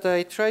argument that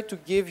I try to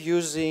give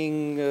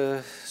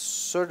using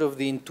sort of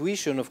the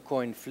intuition of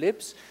coin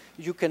flips,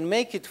 you can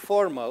make it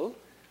formal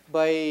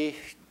by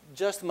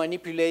just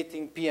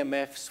manipulating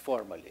PMFs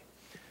formally.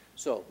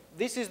 So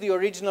this is the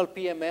original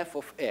PMF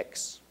of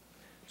x.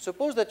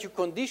 Suppose that you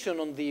condition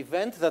on the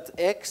event that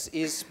x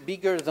is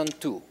bigger than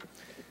 2.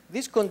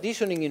 This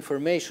conditioning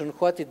information,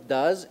 what it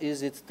does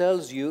is it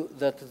tells you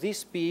that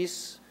this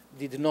piece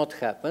did not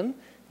happen.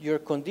 You're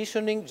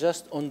conditioning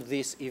just on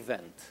this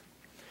event.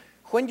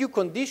 When you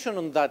condition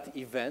on that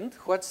event,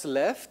 what's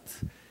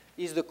left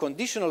is the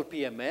conditional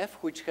PMF,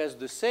 which has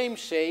the same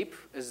shape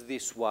as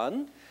this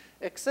one,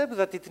 except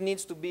that it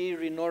needs to be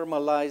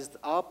renormalized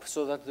up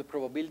so that the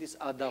probabilities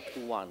add up to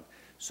 1.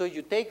 So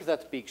you take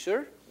that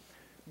picture,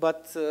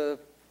 but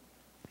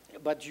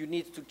you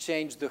need to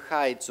change the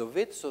heights of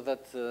it so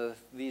that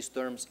these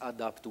terms add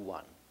up to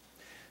 1.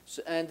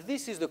 So, and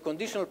this is the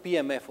conditional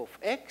PMF of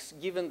x,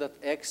 given that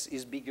x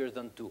is bigger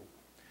than 2.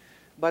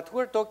 But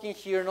we're talking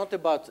here not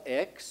about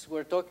x,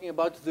 we're talking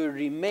about the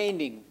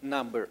remaining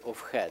number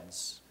of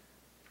heads.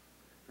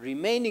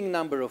 Remaining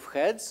number of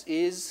heads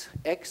is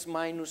x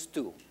minus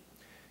 2.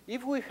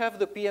 If we have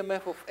the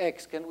PMF of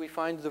x, can we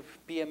find the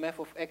PMF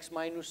of x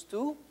minus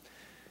 2?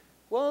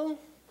 Well,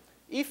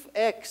 if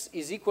x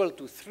is equal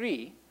to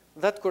 3,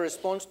 that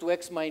corresponds to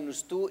x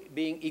minus 2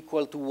 being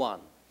equal to 1.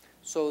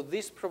 So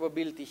this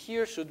probability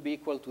here should be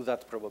equal to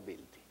that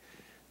probability.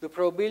 The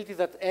probability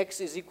that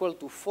x is equal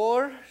to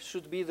 4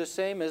 should be the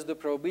same as the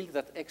probability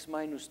that x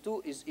minus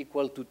 2 is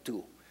equal to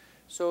 2.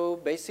 So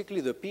basically,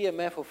 the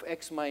PMF of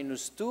x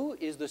minus 2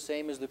 is the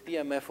same as the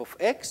PMF of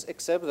x,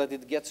 except that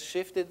it gets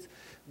shifted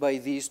by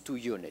these 2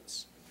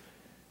 units.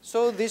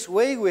 So this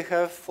way, we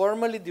have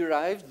formally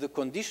derived the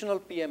conditional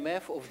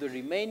PMF of the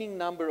remaining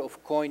number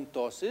of coin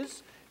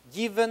tosses,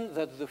 given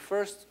that the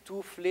first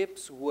 2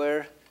 flips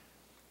were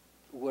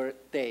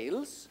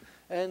tails.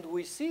 And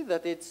we see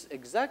that it's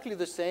exactly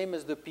the same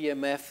as the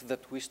PMF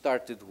that we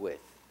started with.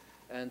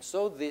 And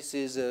so this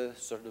is a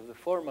sort of a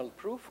formal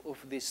proof of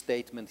this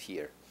statement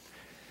here.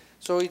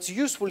 So it's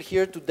useful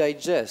here to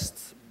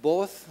digest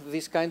both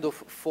this kind of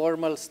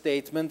formal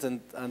statement and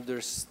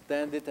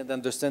understand it and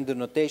understand the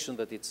notation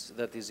that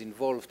is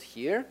involved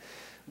here,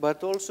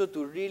 but also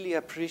to really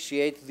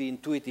appreciate the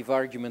intuitive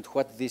argument,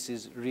 what this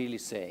is really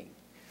saying.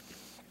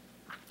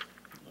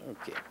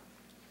 Okay.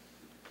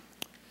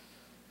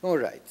 All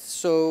right,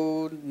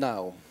 so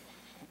now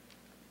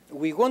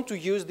we want to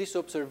use this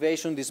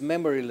observation, this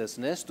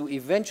memorylessness, to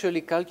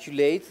eventually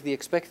calculate the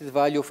expected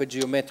value of a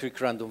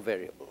geometric random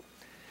variable.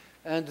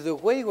 And the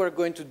way we're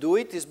going to do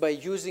it is by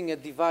using a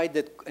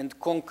divide and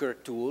conquer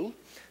tool,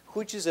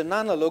 which is an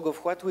analog of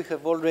what we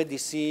have already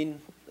seen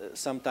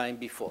some time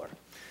before.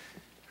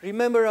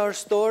 Remember our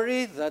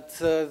story that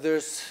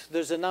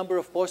there's a number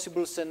of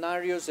possible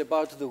scenarios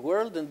about the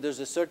world, and there's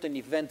a certain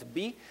event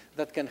B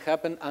that can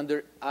happen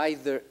under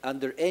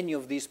any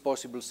of these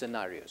possible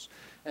scenarios.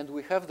 And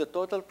we have the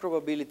total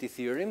probability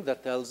theorem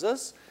that tells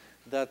us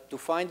that to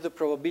find the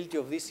probability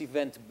of this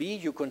event B,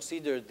 you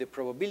consider the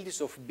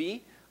probabilities of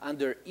B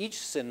under each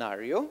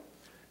scenario,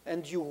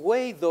 and you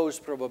weigh those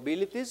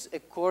probabilities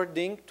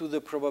according to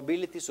the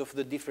probabilities of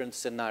the different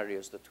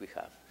scenarios that we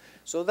have.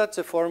 So that's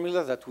a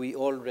formula that we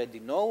already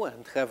know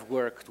and have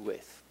worked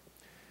with.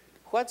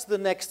 What's the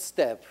next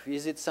step?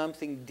 Is it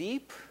something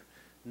deep?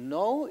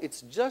 No,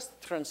 it's just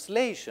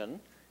translation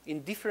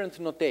in different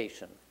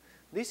notation.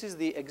 This is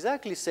the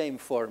exactly same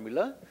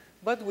formula,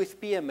 but with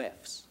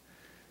PMFs.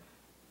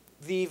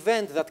 The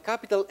event that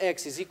capital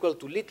X is equal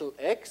to little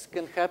x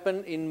can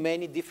happen in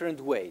many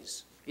different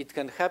ways. It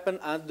can happen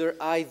under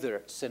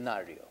either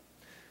scenario.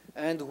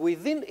 And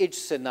within each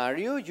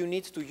scenario, you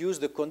need to use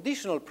the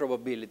conditional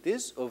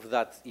probabilities of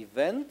that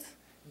event,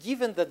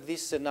 given that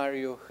this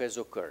scenario has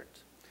occurred.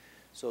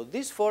 So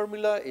this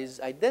formula is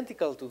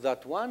identical to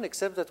that one,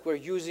 except that we're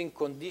using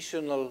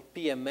conditional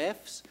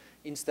PMFs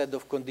instead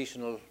of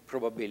conditional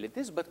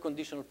probabilities. But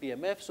conditional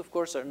PMFs, of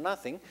course, are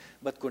nothing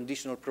but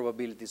conditional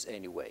probabilities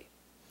anyway.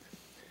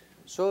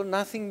 So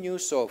nothing new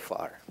so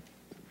far.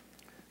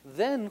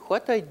 Then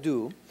what I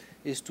do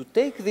is to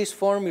take this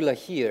formula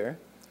here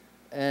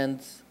and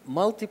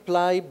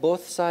multiply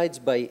both sides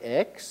by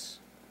x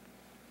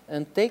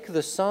and take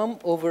the sum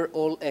over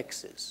all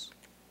x's.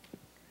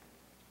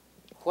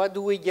 What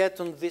do we get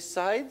on this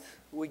side?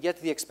 We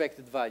get the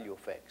expected value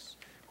of x.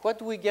 What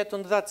do we get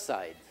on that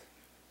side?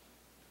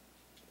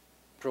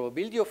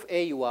 Probability of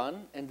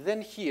A1, and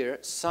then here,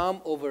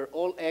 sum over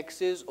all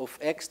x's of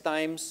x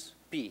times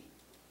p.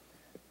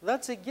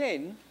 That's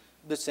again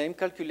the same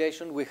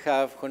calculation we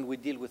have when we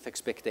deal with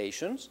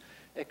expectations,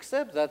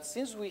 except that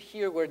since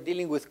we're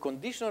dealing with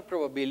conditional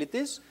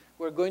probabilities,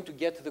 we're going to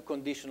get the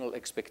conditional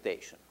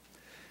expectation.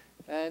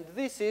 And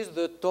this is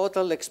the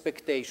total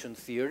expectation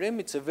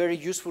theorem. It's a very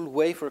useful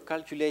way for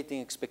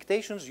calculating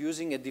expectations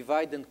using a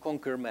divide and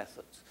conquer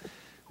method.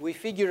 We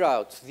figure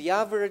out the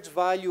average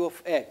value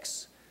of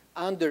x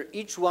under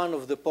each one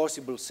of the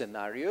possible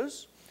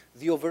scenarios.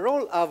 The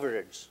overall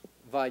average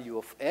value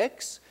of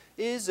x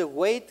is a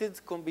weighted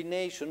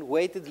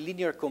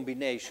linear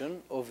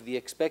combination of the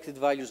expected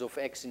values of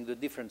x in the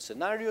different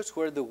scenarios,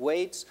 where the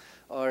weights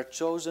are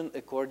chosen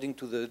according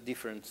to the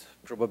different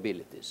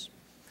probabilities.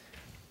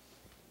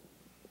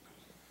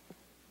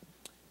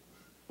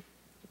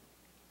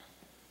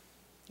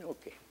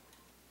 Okay.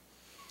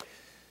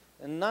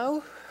 And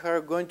now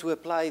we're going to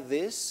apply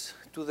this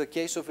to the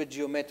case of a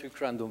geometric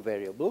random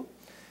variable.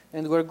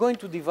 And we're going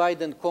to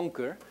divide and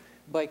conquer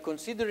by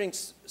considering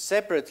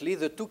separately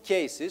the two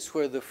cases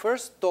where the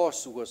first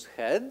toss was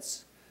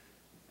heads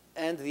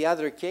and the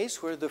other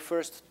case where the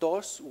first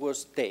toss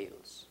was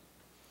tails.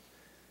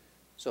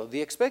 So the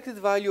expected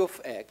value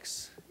of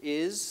x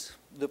is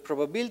the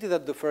probability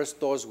that the first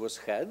toss was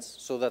heads,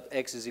 so that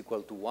x is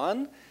equal to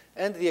 1,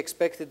 and the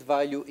expected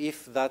value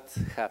if that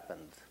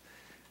happened.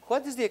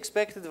 What is the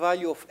expected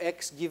value of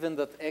x given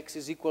that x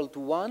is equal to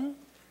 1?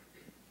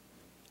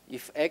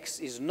 If x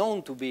is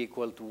known to be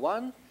equal to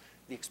 1,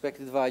 the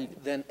expected value,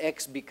 then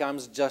x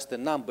becomes just a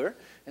number,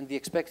 and the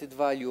expected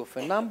value of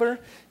a number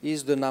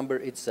is the number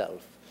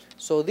itself.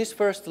 So this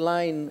first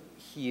line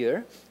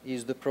here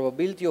is the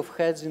probability of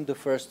heads in the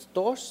first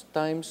toss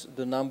times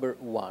the number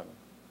 1.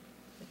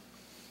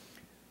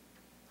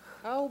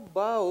 How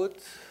about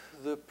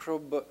the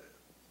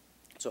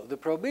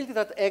probability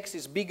that x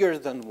is bigger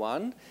than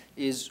 1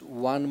 is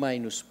 1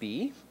 minus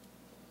p.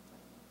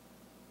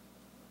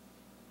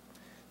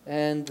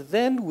 And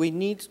then we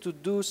need to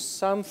do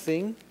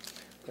something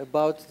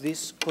about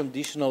this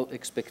conditional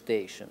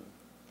expectation.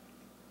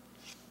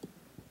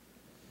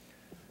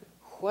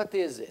 What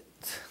is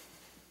it?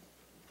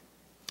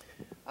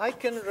 I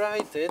can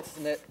write it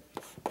in a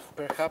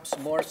perhaps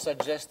more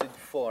suggested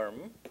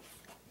form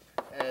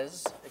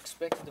as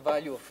expected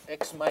value of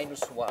x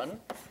minus 1,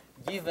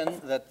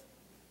 given that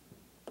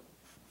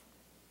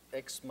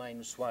x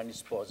minus 1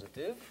 is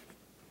positive,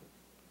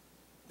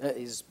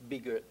 is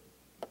bigger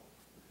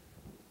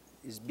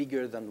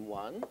than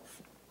 1.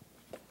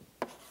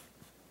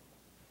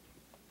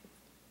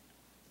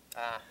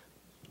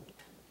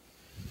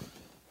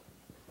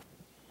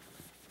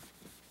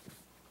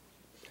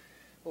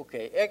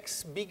 Okay,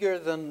 x bigger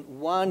than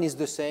 1 is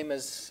the same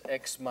as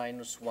x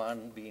minus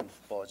 1 being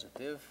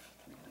positive.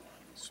 We do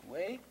it this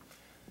way.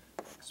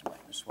 X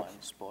minus 1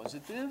 is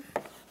positive,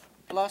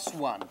 plus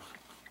 1.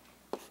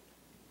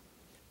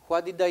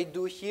 What did I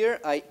do here?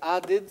 I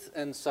added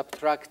and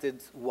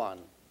subtracted 1.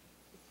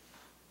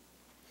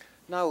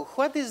 Now,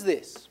 what is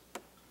this?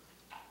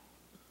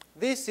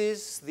 This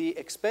is the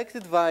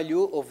expected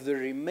value of the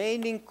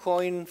remaining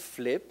coin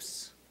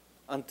flips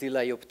until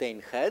I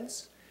obtain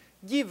heads,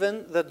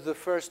 given that the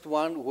first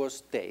one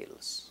was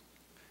tails.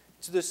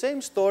 It's the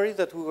same story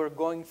that we were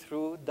going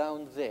through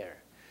down there.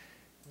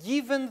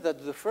 given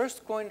that the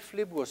first coin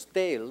flip was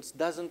tails,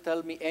 doesn't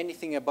tell me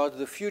anything about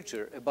the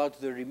future, about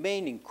the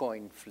remaining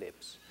coin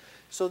flips.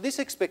 So this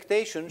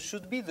expectation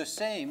should be the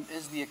same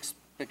as the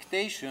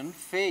expectation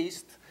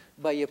faced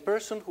by a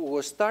person who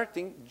was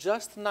starting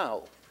just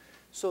now.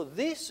 So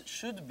this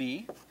should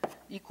be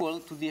equal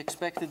to the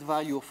expected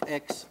value of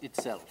x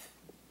itself.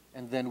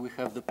 And then we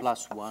have the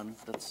 +1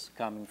 that's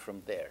coming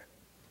from there.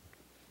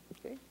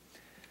 Okay?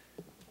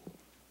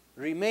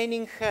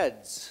 Remaining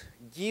heads,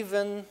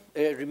 given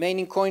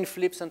remaining coin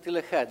flips until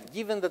a head,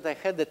 given that I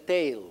had a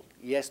tail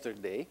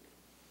yesterday,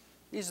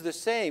 is the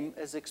same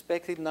as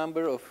expected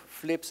number of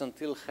flips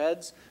until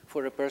heads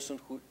for a person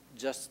who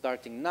just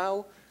starting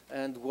now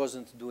and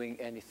wasn't doing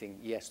anything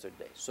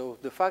yesterday. So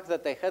the fact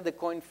that I had a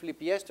coin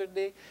flip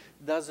yesterday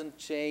doesn't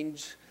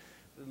change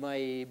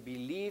my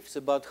beliefs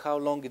about how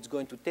long it's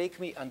going to take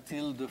me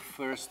until the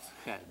first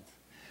head.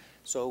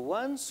 So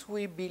once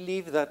we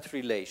believe that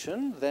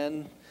relation,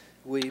 then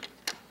we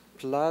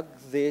plug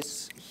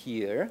this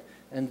here,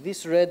 and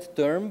this red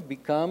term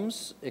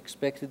becomes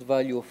expected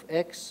value of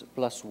x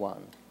plus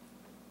 1.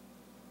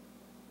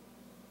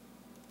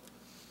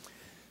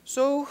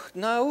 So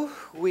now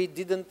we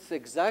didn't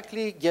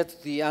exactly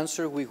get the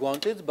answer we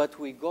wanted, but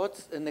we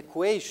got an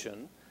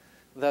equation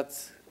that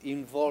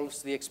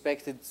involves the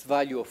expected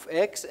value of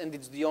x, and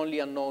it's the only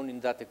unknown in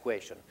that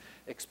equation.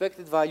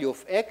 Expected value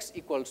of x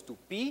equals to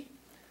p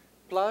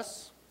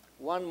plus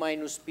 1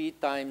 minus p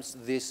times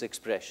this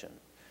expression.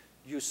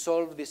 You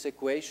solve this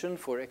equation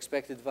for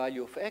expected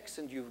value of x,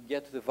 and you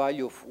get the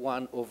value of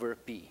 1 over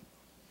p.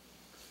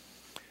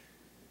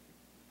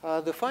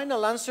 The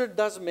final answer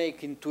does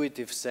make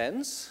intuitive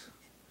sense.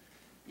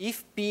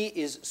 If p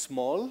is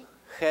small,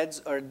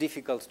 heads are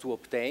difficult to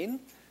obtain,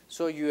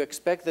 so you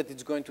expect that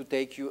it's going to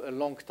take you a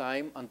long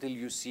time until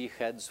you see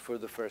heads for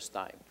the first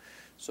time.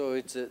 So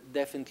it's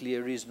definitely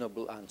a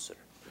reasonable answer.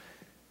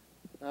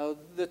 Now,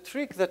 the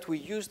trick that we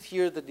used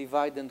here, the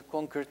divide and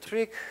conquer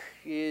trick,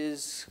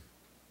 is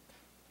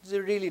a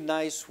really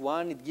nice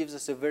one. It gives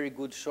us a very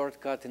good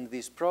shortcut in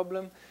this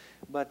problem,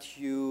 but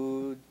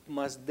you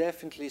must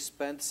definitely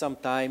spend some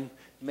time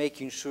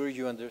making sure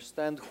you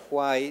understand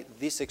why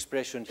this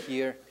expression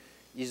here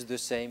is the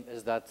same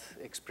as that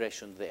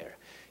expression there.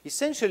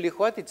 Essentially,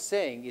 what it's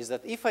saying is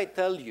that if I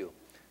tell you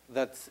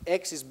that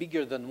x is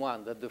bigger than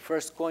 1, that the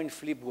first coin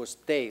flip was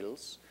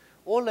tails,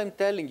 all I'm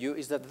telling you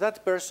is that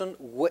that person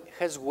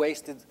has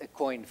wasted a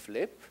coin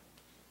flip,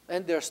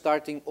 and they're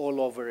starting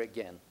all over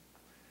again.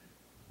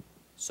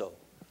 So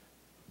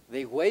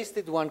they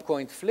wasted one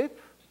coin flip,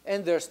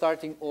 and they're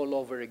starting all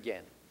over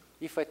again.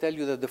 If I tell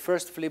you that the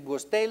first flip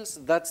was tails,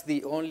 that's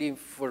the only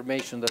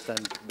information that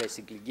I'm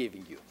basically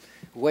giving you.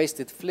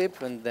 Wasted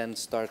flip, and then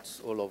starts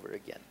all over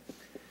again.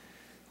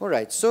 All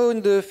right, so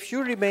in the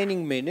few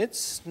remaining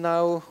minutes,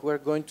 now we're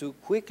going to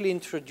quickly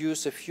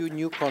introduce a few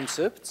new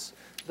concepts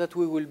that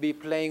we will be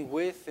playing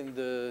with in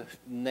the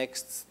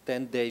next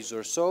 10 days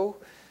or so,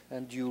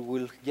 and you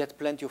will get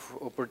plenty of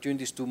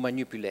opportunities to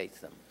manipulate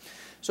them.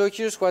 So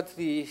here's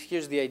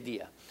the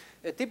idea.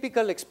 A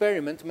typical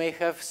experiment may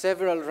have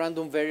several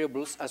random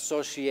variables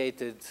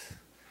associated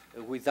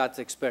with that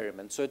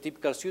experiment. So a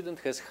typical student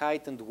has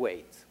height and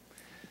weight.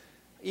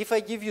 If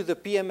I give you the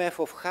PMF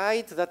of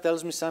height, that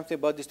tells me something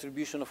about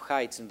distribution of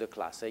heights in the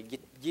class. I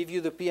give you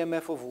the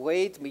PMF of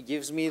weight, it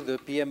gives me the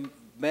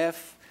PMF,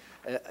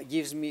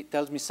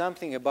 tells me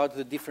something about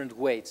the different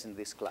weights in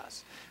this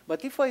class.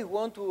 But if I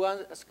want to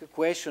ask a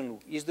question,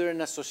 is there an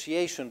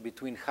association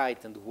between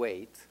height and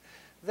weight,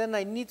 then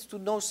I need to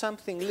know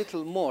something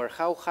little more,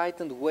 how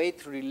height and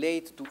weight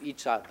relate to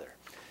each other.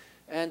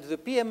 And the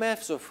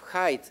PMFs of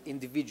height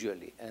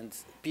individually and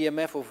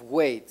PMF of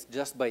weight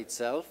just by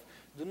itself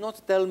do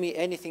not tell me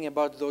anything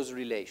about those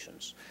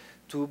relations.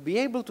 To be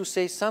able to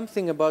say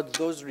something about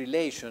those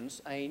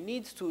relations, I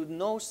need to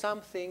know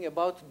something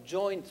about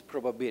joint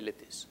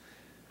probabilities.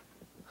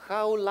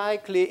 How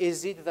likely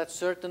is it that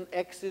certain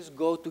x's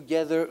go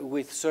together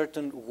with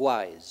certain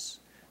y's?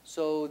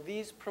 So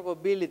these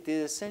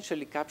probabilities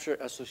essentially capture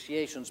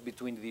associations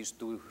between these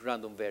two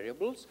random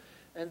variables,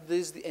 and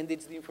it's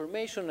the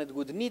information I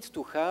would need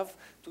to have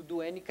to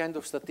do any kind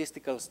of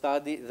statistical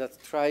study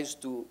that tries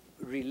to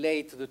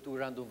relate the two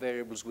random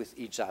variables with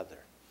each other.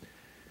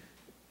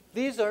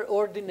 These are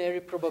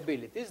ordinary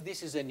probabilities.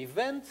 This is an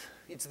event.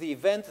 It's the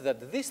event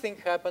that this thing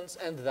happens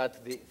and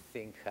that the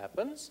thing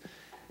happens.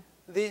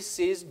 This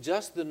is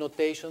just the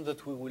notation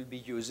that we will be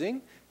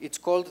using. It's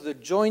called the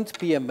joint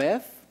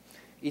PMF.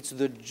 It's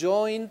the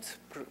joint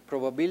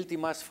probability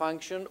mass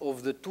function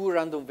of the two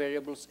random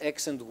variables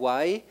x and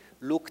y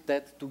looked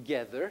at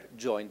together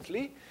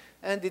jointly.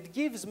 And it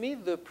gives me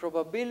the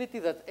probability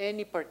that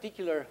any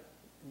particular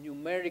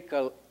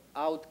numerical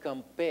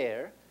outcome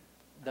pair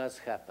does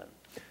happen.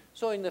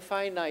 So in a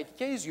finite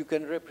case, you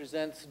can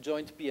represent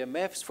joint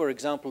PMFs, for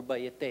example, by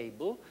a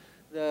table.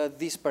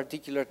 This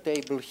particular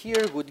table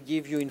here would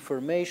give you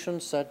information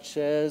such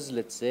as,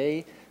 let's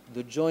say,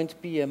 the joint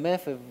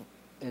PMF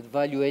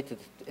evaluated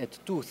at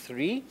 2,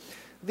 3.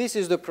 This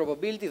is the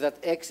probability that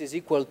x is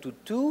equal to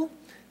 2,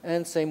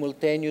 and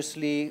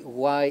simultaneously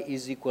y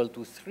is equal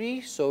to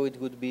 3, so it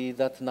would be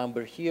that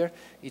number here,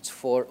 it's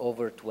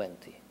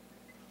 4/20.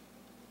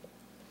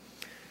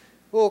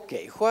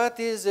 Okay, what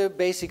is a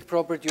basic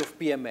property of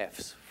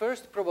PMFs?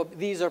 First,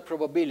 these are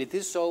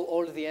probabilities, so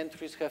all the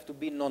entries have to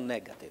be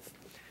non-negative.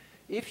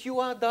 If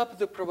you add up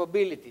the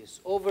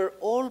probabilities over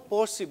all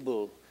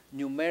possible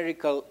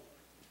numerical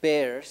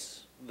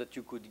pairs that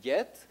you could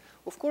get,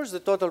 of course, the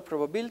total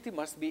probability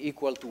must be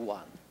equal to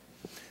 1.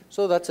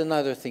 So that's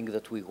another thing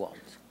that we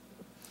want.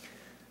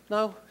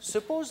 Now,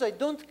 suppose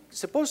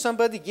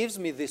somebody gives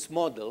me this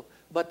model,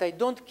 but I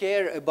don't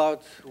care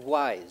about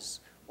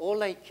y's.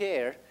 All I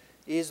care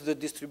is the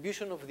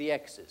distribution of the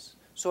x's.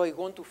 So I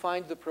want to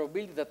find the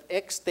probability that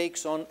x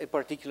takes on a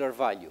particular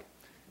value.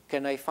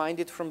 Can I find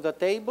it from the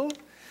table?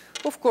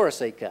 Of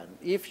course I can.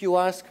 If you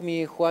ask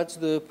me what's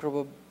the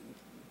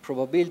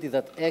probability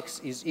that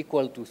x is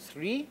equal to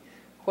 3,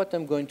 what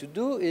I'm going to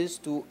do is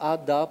to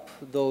add up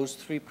those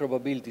 3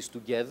 probabilities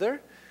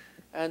together,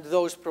 and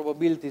those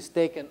probabilities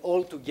taken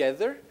all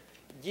together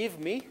give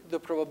me the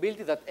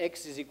probability that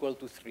x is equal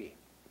to 3.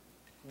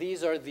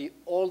 These are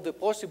all the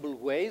possible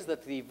ways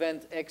that the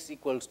event x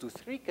equals to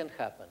 3 can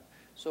happen.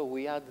 So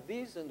we add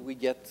these and we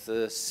get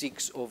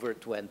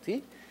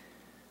 6/20.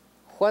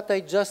 What I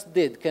just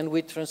did, can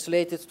we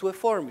translate it to a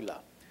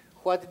formula?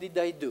 What did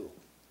I do?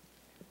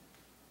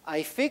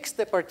 I fixed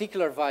a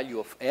particular value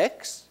of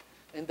x,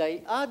 and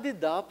I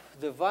added up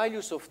the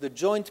values of the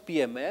joint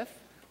PMF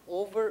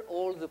over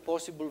all the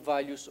possible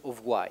values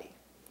of y.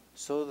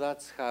 So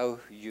that's how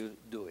you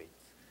do it.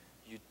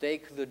 You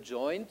take the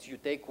joint, you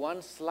take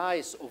one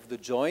slice of the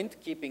joint,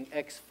 keeping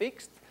x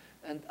fixed,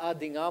 and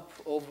adding up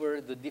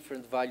over the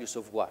different values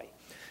of y.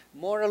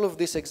 Moral of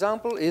this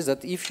example is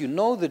that if you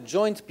know the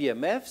joint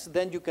PMFs,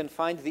 then you can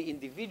find the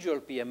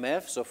individual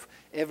PMFs of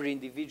every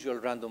individual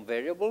random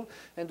variable,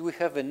 and we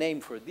have a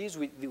name for these.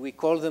 We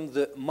call them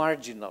the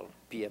marginal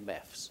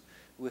PMFs.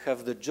 We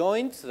have the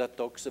joint that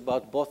talks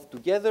about both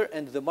together,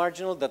 and the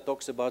marginal that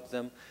talks about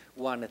them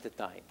one at a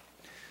time.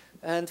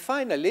 And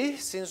finally,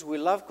 since we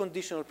love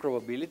conditional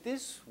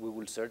probabilities, we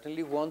will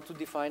certainly want to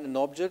define an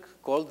object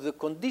called the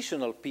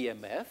conditional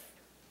PMF.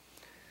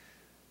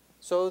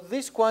 So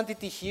this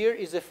quantity here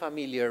is a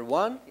familiar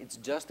one. It's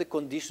just a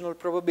conditional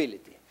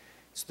probability.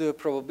 It's the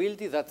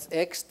probability that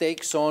x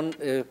takes on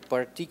a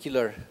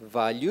particular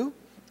value,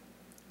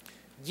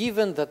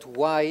 given that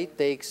y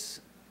takes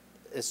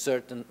a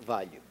certain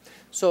value.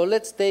 So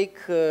let's take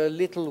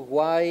little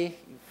y,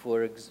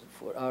 for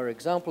our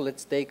example,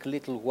 let's take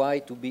little y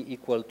to be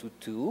equal to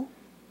 2,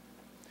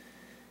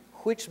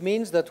 which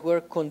means that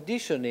we're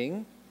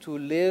conditioning to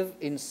live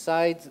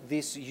inside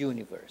this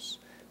universe.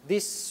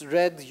 This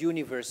red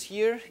universe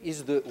here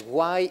is the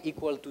y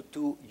equal to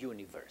 2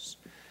 universe.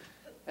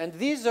 And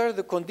these are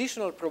the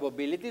conditional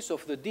probabilities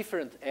of the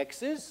different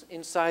x's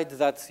inside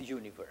that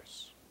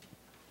universe.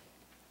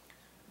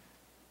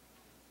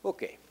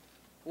 Okay.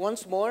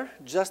 Once more,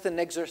 just an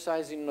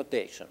exercise in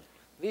notation.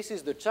 This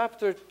is the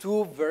chapter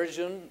 2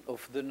 version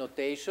of the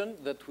notation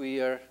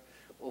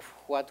of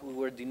what we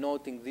were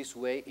denoting this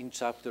way in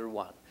chapter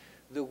 1.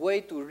 The way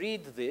to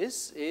read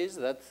this is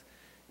that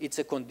it's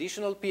a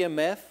conditional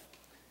PMF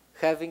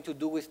having to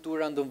do with 2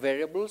 random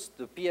variables,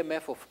 the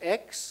PMF of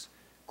x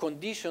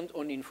conditioned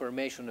on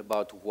information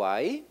about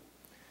y.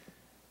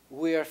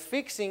 We are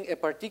fixing a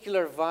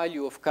particular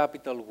value of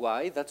capital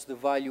Y, that's the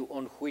value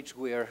on which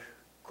we are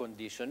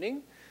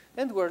conditioning,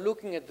 and we're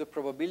looking at the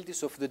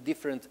probabilities of the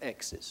different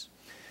x's.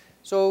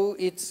 So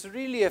it's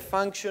really a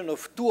function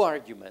of 2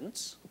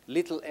 arguments,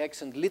 little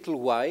x and little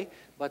y,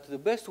 but the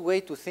best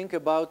way to think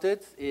about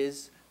it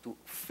is to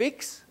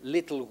fix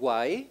little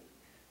y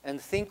and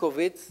think of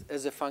it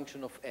as a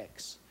function of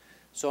x.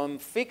 So I'm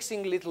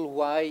fixing little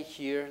y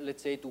here,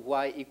 let's say to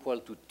y equal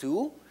to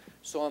 2,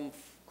 so I'm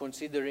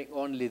considering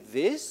only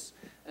this,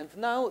 and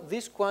now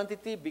this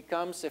quantity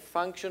becomes a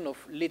function of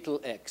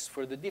little x.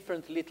 For the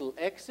different little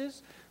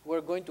x's, we're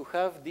going to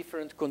have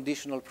different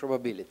conditional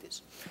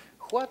probabilities.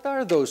 What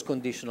are those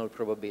conditional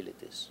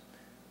probabilities?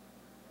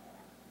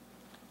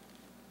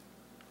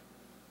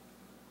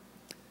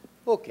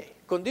 Okay,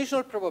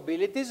 conditional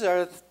probabilities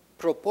are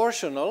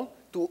proportional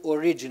to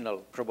original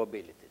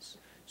probabilities.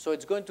 So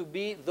it's going to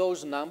be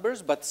those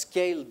numbers, but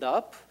scaled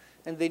up,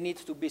 and they need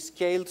to be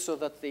scaled so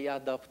that they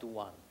add up to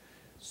 1.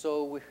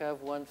 So we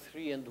have 1,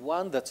 3, and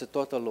 1. That's a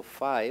total of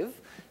 5.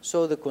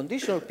 So the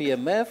conditional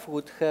PMF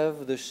would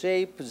have the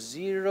shape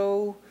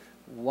 0,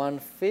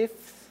 1/5,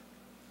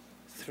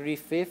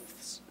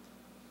 3/5,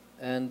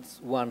 and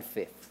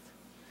 1/5.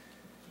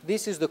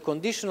 This is the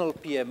conditional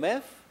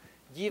PMF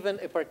given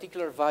a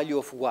particular value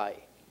of y.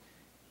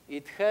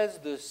 It has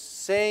the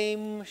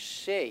same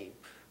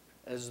shape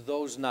as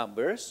those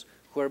numbers,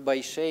 where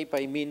by shape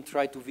I mean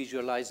try to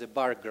visualize a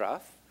bar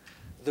graph.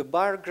 The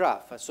bar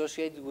graph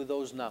associated with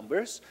those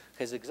numbers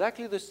has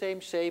exactly the same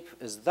shape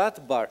as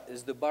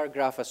the bar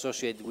graph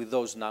associated with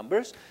those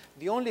numbers.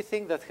 The only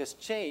thing that has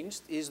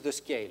changed is the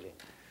scaling.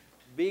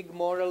 Big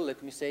moral,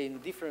 let me say in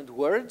different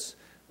words,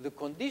 the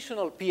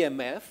conditional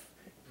PMF,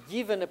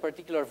 given a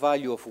particular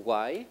value of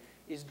y,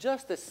 is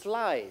just a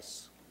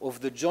slice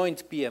of the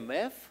joint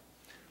PMF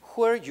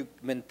where you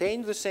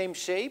maintain the same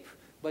shape,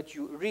 but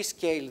you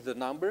rescale the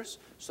numbers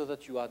so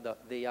that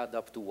they add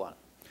up to 1.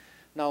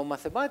 Now,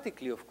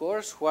 mathematically, of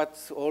course, what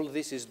all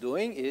this is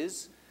doing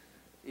is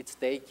it's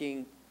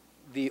taking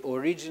the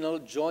original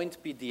joint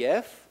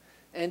PDF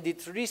and it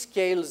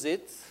rescales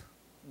it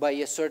by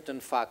a certain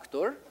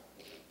factor.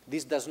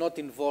 This does not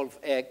involve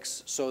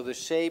x, so the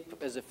shape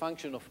as a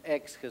function of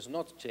x has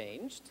not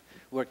changed.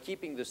 We're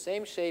keeping the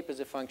same shape as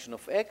a function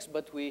of x,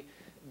 but we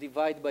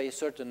divide by a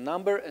certain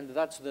number, and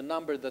that's the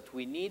number that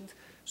we need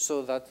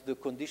so that the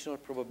conditional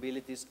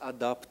probabilities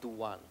add up to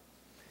 1.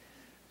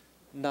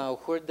 Now,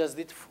 where does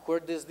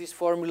this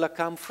formula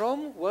come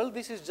from? Well,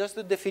 this is just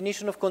the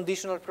definition of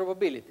conditional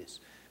probabilities.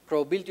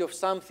 Probability of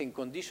something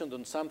conditioned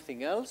on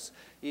something else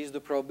is the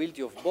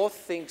probability of both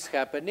things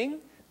happening,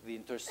 the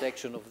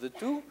intersection of the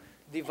two,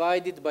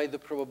 divided by the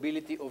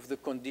probability of the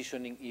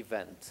conditioning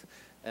event.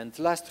 And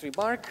last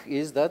remark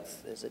is that,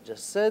 as I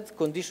just said,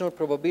 conditional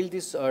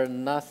probabilities are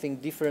nothing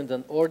different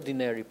than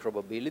ordinary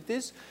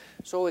probabilities.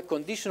 So a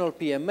conditional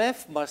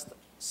PMF must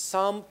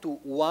sum to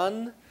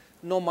 1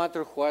 no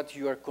matter what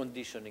you are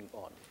conditioning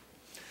on.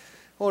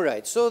 All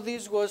right, so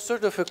this was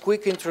sort of a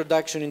quick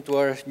introduction into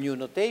our new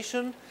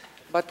notation,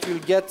 but you'll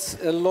get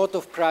a lot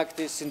of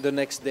practice in the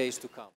next days to come.